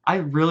 I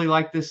really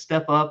like this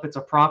step up. It's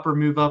a proper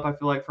move up, I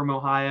feel like, for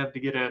Mokaev to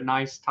get a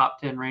nice top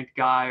 10 ranked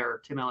guy,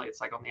 or Tim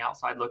Elliott's like on the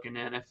outside looking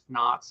in, if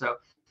not. So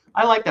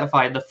I like that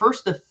fight. The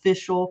first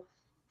official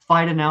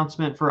fight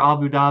announcement for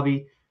Abu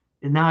Dhabi.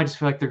 And now I just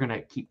feel like they're going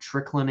to keep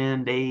trickling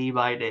in day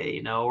by day.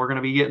 We're going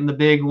to be getting the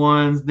big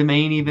ones, the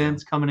main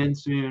events coming in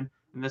soon.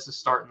 And this is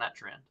starting that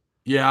trend.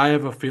 Yeah, I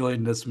have a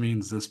feeling this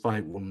means this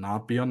fight will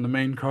not be on the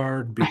main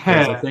card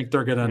because I think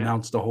they're going to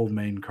announce the whole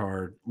main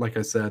card. Like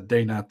I said,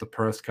 Dana at the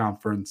press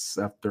conference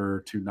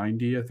after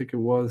 290, I think it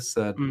was,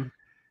 said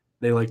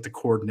they like to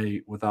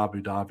coordinate with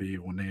Abu Dhabi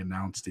when they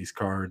announce these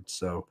cards.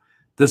 So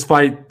this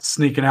fight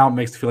sneaking out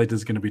makes me feel like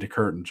this is going to be the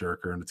curtain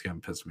jerker, and it's going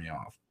to piss me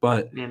off.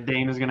 And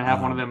Dana's going to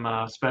have one of them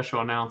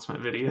special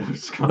announcement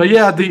videos. But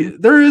yeah,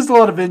 there is a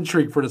lot of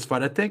intrigue for this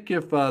fight. I think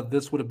if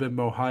this would have been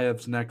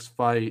Mokaev's next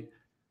fight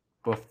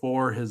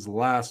before his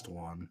last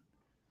one,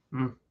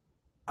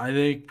 I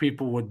think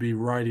people would be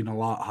riding a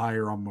lot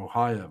higher on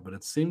Mokaev. But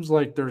it seems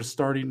like they're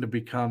starting to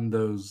become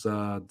those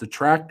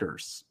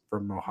detractors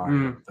from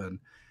Mokaev. And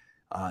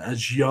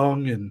as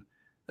young and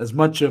as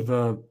much of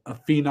a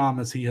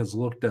phenom as he has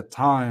looked at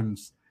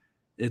times,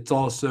 it's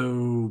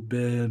also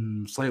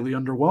been slightly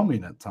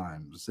underwhelming at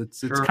times.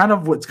 It's kind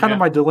of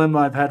my dilemma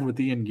I've had with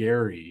Ian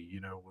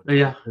Gary,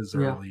 with his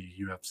early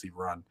UFC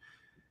run.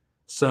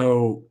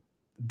 So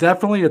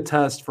definitely a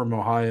test for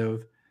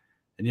Mokaev.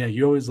 And yeah,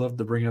 you always love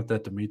to bring up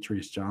that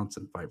Demetrius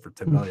Johnson fight for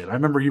Tim Elliott. I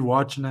remember you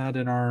watching that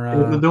in our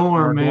in the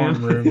dorm, man.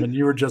 dorm room, and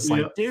you were just Yeah.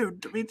 like, "Dude,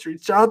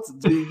 Demetrius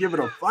Johnson's being given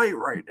a fight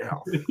right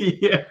now."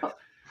 Yeah.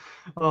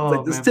 It's Oh,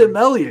 like this man. Tim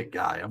Elliott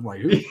guy. I'm like,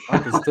 who the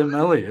fuck is Tim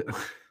Elliott?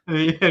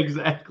 Yeah,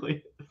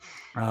 exactly.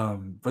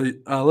 But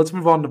let's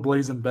move on to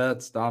blazing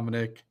bets,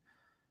 Dominic.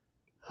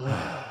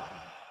 Let's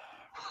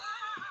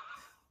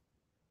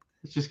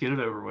just get it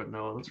over with,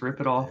 Noah. Let's rip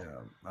it off.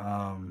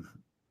 Yeah.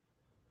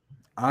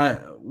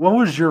 What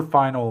was your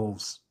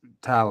finals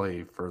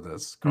tally for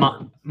this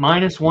card?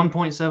 Minus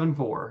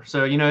 1.74.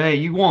 So, hey,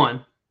 you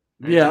won.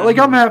 Yeah, like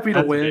I'm happy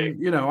to big.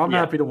 win. I'm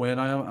happy to win.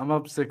 I'm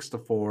up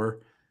 6-4.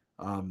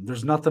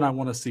 There's nothing I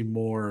want to see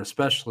more,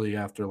 especially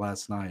after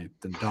last night,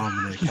 than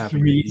Dominic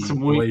having to eat some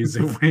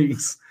blazing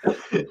wings.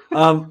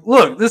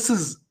 Look,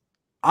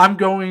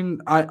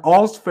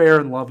 all's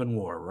fair in love and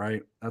war,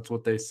 right? That's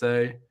what they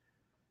say.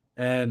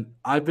 And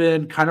I've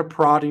been kind of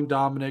prodding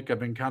Dominic. I've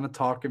been kind of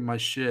talking my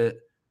shit.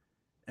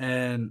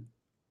 And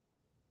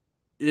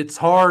it's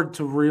hard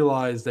to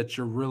realize that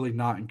you're really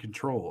not in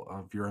control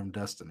of your own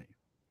destiny.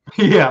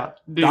 Yeah.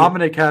 Dude.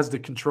 Dominic has the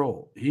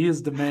control. He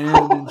is the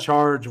man in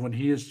charge when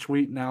he is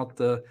tweeting out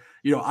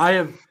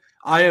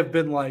I have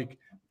been like,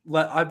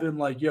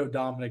 yo,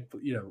 Dominic,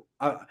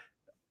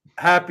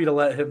 happy to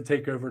let him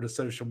take over to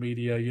social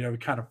media.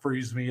 It kind of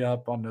frees me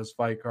up on those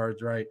fight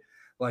cards, right?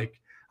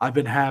 Like, I've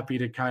been happy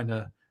to kind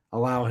of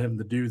allow him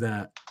to do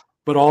that.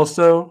 But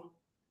also,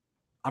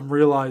 I'm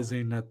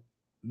realizing that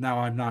now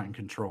I'm not in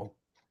control.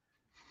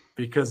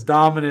 Because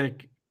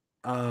Dominic,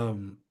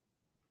 in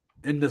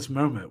this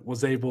moment,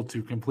 was able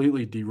to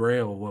completely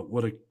derail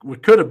what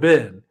could have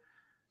been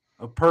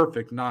a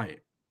perfect night.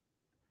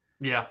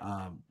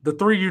 Yeah. The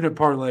 3-unit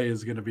parlay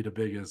is going to be the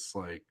biggest.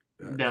 Like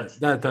that's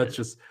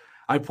just.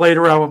 I played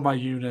around with my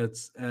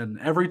units, and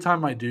every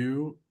time I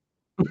do,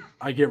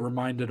 I get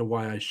reminded of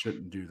why I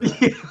shouldn't do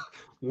that.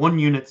 1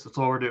 unit, that's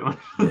all we're doing.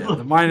 Yeah,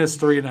 the minus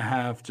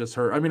 3.5 just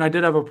hurt. I mean, I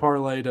did have a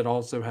parlay that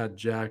also had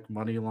Jack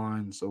money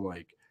line, so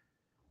like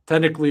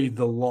technically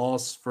the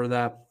loss for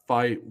that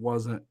fight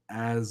wasn't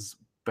as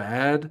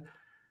bad,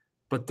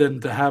 but then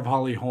to have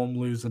Holly Holm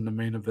lose in the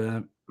main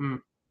event,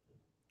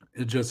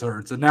 it just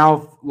hurts. And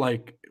now,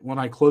 like, when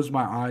I closed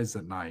my eyes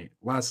at night,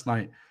 last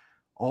night,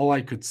 all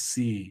I could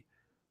see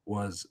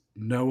was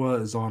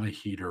Noah is on a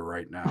heater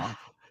right now.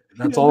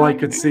 That's all I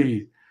could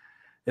see.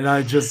 And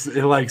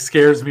it like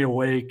scares me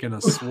awake in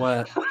a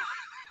sweat.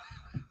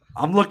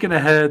 I'm looking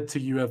ahead to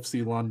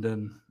UFC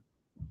London,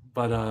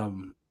 but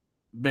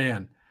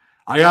man,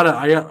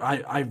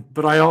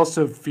 but I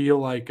also feel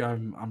like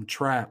I'm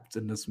trapped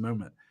in this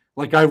moment.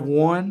 Like I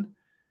won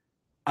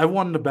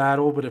the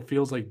battle, but it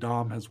feels like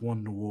Dom has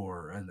won the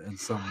war in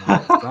some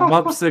ways. I'm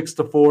up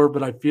 6-4,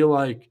 but I feel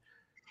like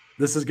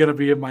this is going to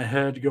be in my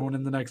head going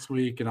in the next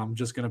week, and I'm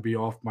just going to be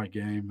off my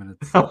game, and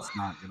it's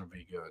not going to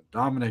be good.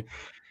 Dominic,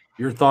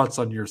 your thoughts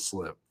on your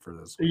slip for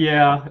this week?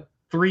 Yeah,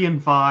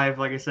 3-5,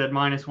 like I said,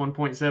 minus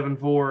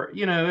 1.74.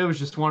 It was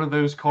just one of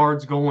those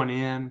cards going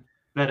in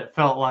that it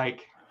felt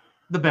like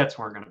the bets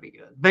weren't going to be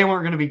good. They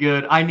weren't going to be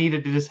good. I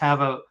needed to just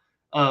have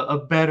a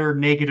better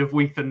negative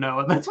week than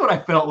Noah. That's what I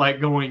felt like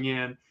going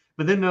in.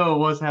 But then Noah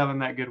was having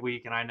that good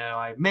week, and I know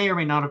I may or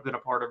may not have been a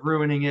part of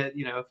ruining it.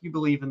 If you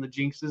believe in the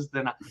jinxes,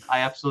 then I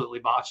absolutely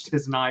botched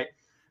his night.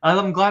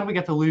 I'm glad we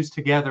got to lose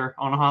together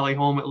on Holly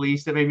Holm at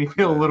least. It made me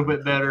feel a little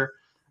bit better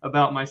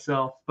about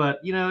myself. But,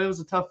 it was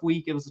a tough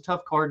week. It was a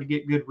tough card to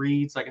get good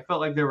reads. Like, I felt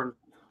like there were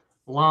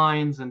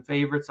lines and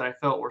favorites that I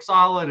felt were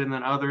solid, and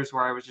then others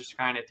where I was just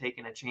kind of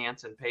taking a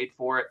chance and paid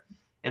for it.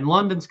 And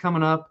London's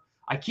coming up.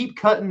 I keep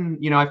cutting,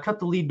 I've cut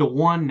the lead to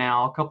 1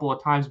 now a couple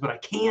of times, but I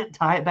can't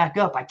tie it back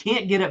up. I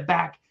can't get it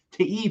back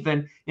to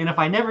even. And if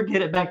I never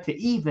get it back to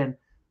even,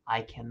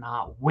 I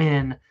cannot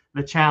win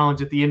the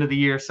challenge at the end of the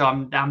year. So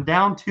I'm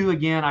down 2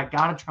 again. I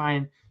got to try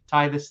and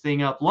tie this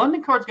thing up.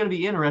 London card's going to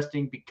be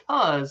interesting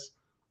because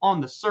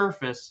on the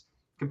surface,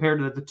 compared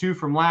to the 2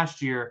 from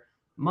last year,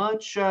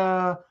 much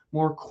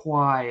more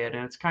quiet,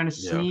 and it's kind of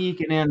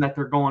sneaking in that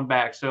they're going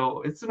back.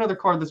 So it's another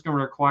card that's going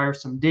to require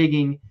some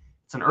digging.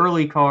 It's an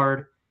early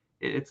card.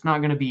 It's not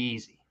going to be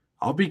easy.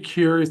 I'll be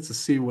curious to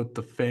see what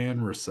the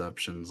fan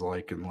reception's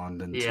like in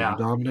London too,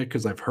 Dominic,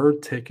 because I've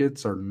heard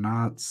tickets are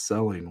not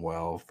selling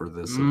well for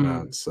this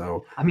event.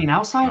 So I mean,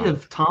 outside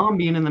of Tom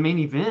being in the main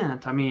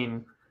event, I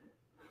mean,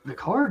 the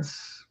card's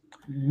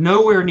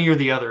nowhere near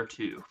the other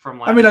 2 from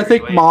last year. I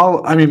think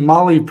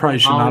Molly probably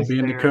should Molly's not be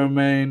in the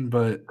co-main,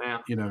 but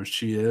yeah.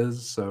 She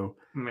is. So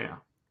yeah,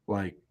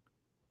 like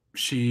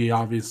she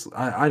obviously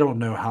I don't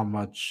know how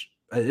much.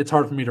 It's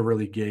hard for me to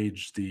really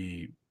gauge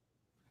the.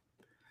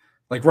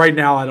 Like right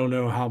now, I don't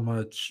know how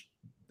much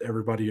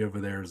everybody over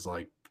there is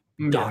like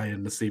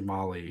dying to see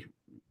Molly,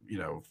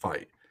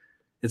 fight.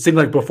 It seemed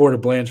like before the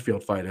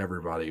Blanchfield fight,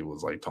 everybody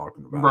was like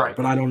talking about it,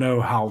 but I don't know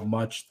how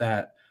much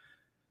that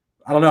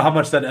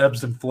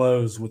ebbs and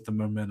flows with the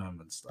momentum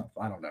and stuff.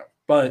 I don't know,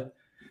 but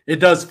it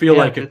does feel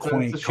like a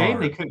quaint. It's a shame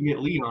card. They couldn't get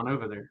lead on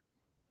over there.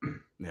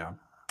 Yeah.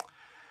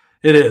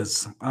 It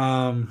is.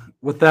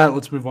 With that,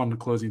 let's move on to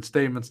closing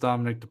statements.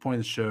 Dominic, the point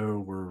of the show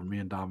where me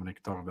and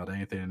Dominic talk about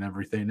anything and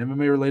everything,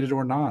 MMA related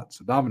or not.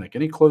 So, Dominic,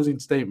 any closing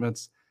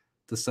statements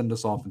to send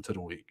us off into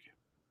the week?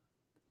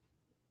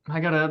 I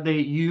got to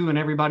update you and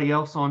everybody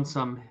else on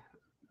some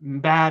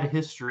bad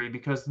history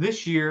because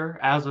this year,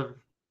 as of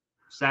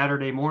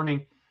Saturday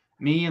morning,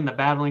 me and the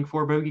Battling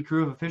Four Bogey crew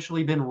have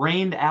officially been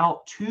rained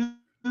out 2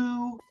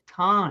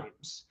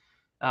 times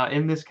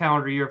in this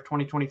calendar year of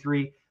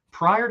 2023.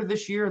 Prior to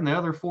this year and the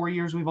other 4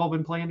 years we've all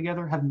been playing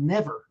together, have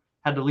never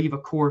had to leave a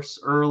course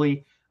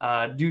early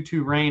due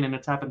to rain, and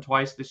it's happened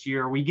twice this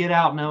year. We get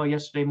out, Noah,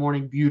 yesterday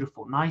morning,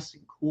 beautiful, nice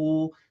and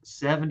cool,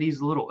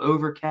 70s, a little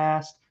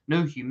overcast,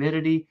 no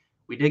humidity.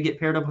 We did get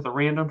paired up with a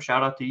random.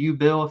 Shout out to you,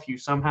 Bill, if you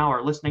somehow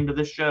are listening to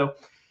this show.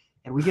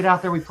 And we get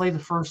out there, we play the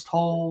first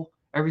hole,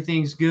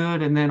 everything's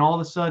good, and then all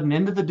of a sudden,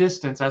 into the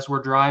distance, as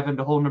we're driving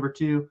to hole number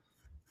 2,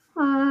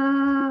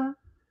 I'm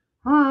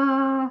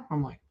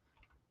like,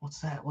 what's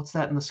that? What's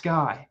that in the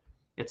sky?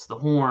 It's the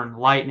horn,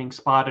 lightning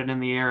spotted in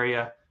the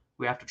area.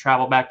 We have to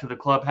travel back to the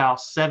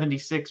clubhouse.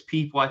 76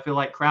 people, I feel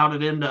like,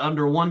 crowded into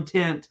under one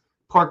tent,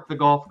 parked the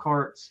golf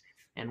carts,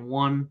 and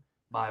one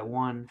by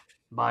one,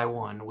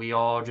 we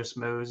all just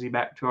mosey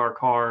back to our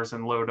cars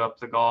and load up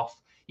the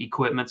golf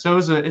equipment. So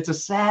it's a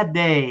sad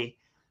day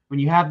when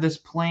you have this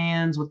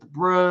plans with the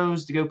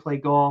bros to go play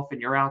golf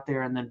and you're out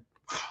there and then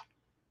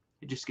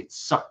it just gets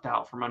sucked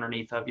out from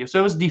underneath of you. So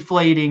it was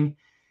deflating,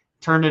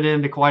 turned it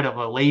into quite of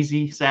a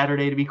lazy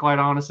Saturday, to be quite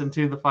honest,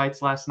 into the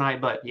fights last night.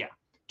 But yeah,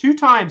 2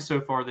 times so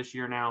far this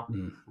year now,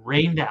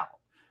 rained out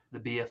the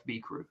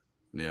BFB crew.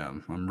 Yeah,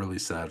 I'm really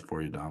sad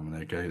for you,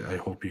 Dominic. I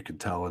hope you could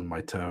tell in my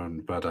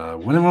tone. But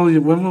when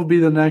will be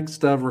the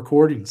next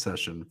recording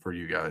session for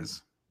you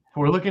guys?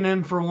 We're looking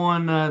in for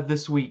one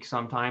this week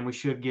sometime. We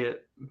should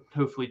get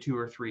hopefully 2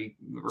 or 3.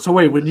 So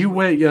wait, when you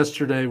went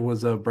yesterday,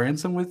 was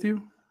Branson with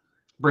you?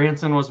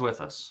 Branson was with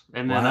us,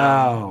 and then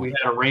we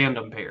had a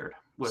random paired.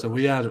 So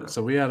we had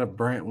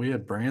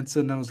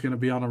Branson that was going to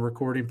be on a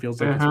recording. Feels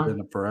like it's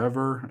been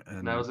forever.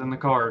 And that was in the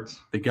cards.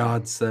 The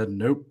gods said,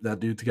 nope, that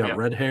dude's got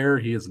red hair.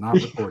 He is not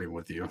recording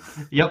with you.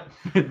 Yep.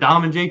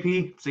 Dom and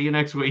JP, see you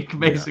next week,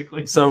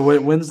 basically. Yeah. So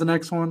when's the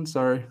next one?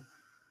 Sorry.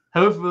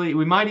 Hopefully,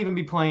 we might even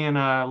be playing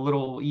a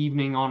little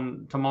evening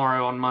on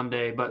tomorrow on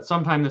Monday, but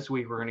sometime this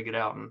week we're going to get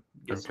out and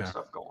get some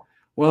stuff going.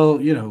 Well,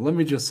 let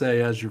me just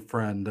say as your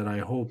friend that I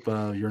hope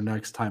your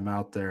next time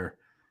out there,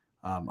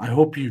 I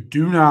hope you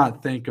do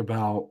not think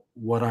about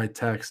what I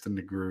text in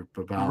the group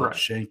about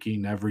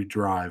shanking every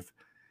drive.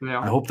 Yeah.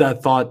 I hope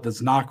that thought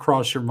does not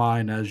cross your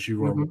mind as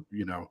you are,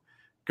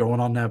 going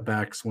on that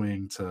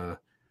backswing to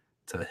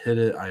hit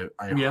it. I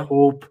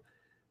hope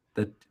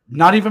that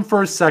not even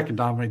for a second,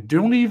 Dominic,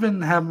 don't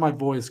even have my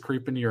voice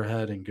creep into your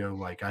head and go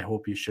like, I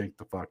hope you shank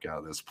the fuck out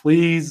of this.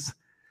 Please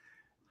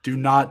do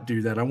not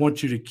do that. I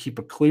want you to keep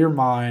a clear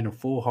mind, a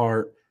full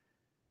heart,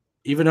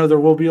 even though there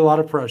will be a lot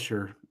of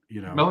pressure,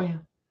 Oh, yeah.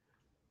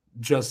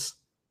 Just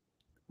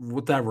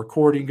with that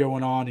recording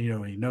going on,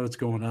 it's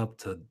going up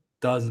to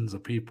dozens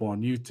of people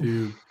on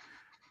YouTube.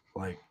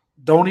 Like,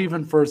 don't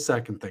even for a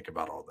second think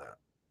about all that.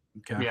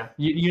 Okay. Yeah.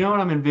 You know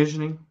what I'm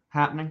envisioning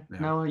happening? Yeah.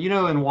 No,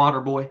 in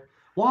Waterboy,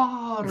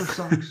 water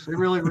sucks. It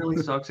really,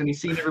 really sucks. And he's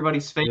seeing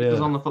everybody's faces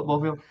on the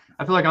football field.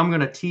 I feel like I'm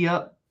going to tee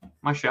up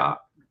my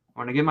shot. I'm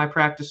going to get my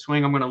practice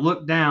swing. I'm going to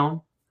look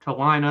down to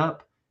line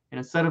up. And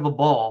instead of a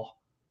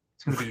ball,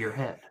 it's going to be your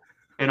head.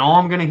 And all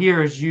I'm going to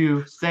hear is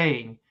you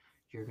saying,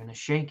 you're going to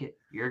shank it.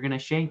 You're going to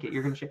shank it.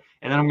 You're going to shank it.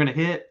 And then I'm going to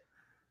hit.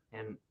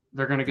 And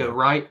they're going to go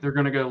right. They're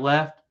going to go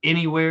left,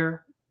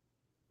 anywhere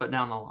but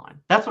down the line.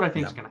 That's what I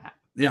think is going to happen.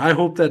 Yeah, I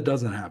hope that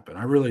doesn't happen.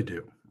 I really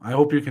do. I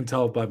hope you can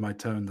tell by my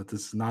tone that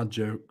this is not a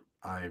joke.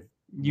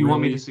 You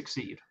want me to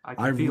succeed.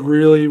 I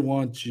really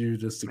want you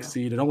to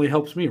succeed. It only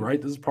helps me, right?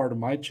 This is part of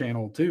my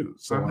channel too.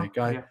 So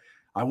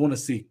I want to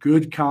see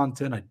good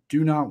content. I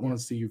do not want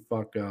to see you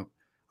fuck up.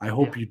 I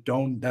hope you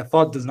don't. That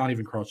thought does not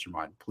even cross your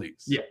mind,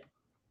 please. Yeah.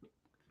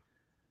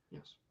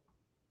 Yes.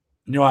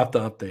 And you'll have to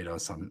update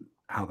us on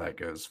how that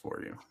goes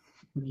for you.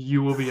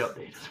 You will be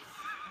updated.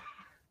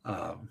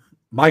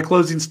 My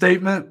closing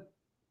statement.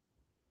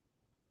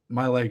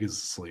 My leg is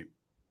asleep.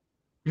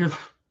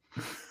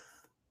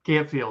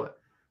 Can't feel it.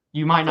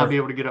 You might not be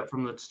able to get up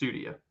from the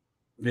studio.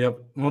 Yep.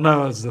 Well,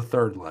 no, it's the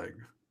third leg.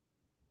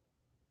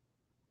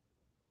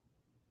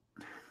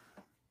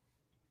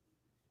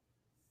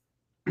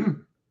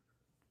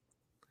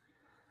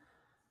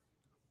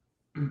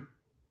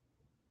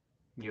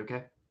 You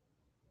okay?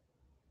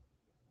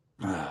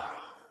 It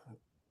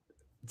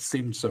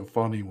seemed so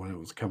funny when it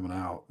was coming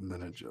out, and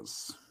then it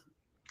just.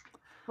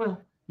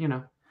 Well,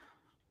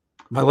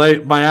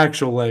 my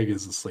actual leg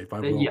is asleep.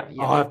 I will.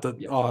 I'll have to.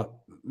 Yeah.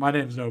 My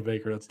name's Noah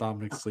Baker. That's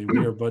Dominic Sleep.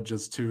 We are but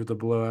just two of the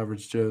below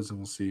average Joes, and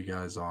we'll see you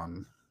guys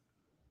on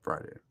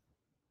Friday.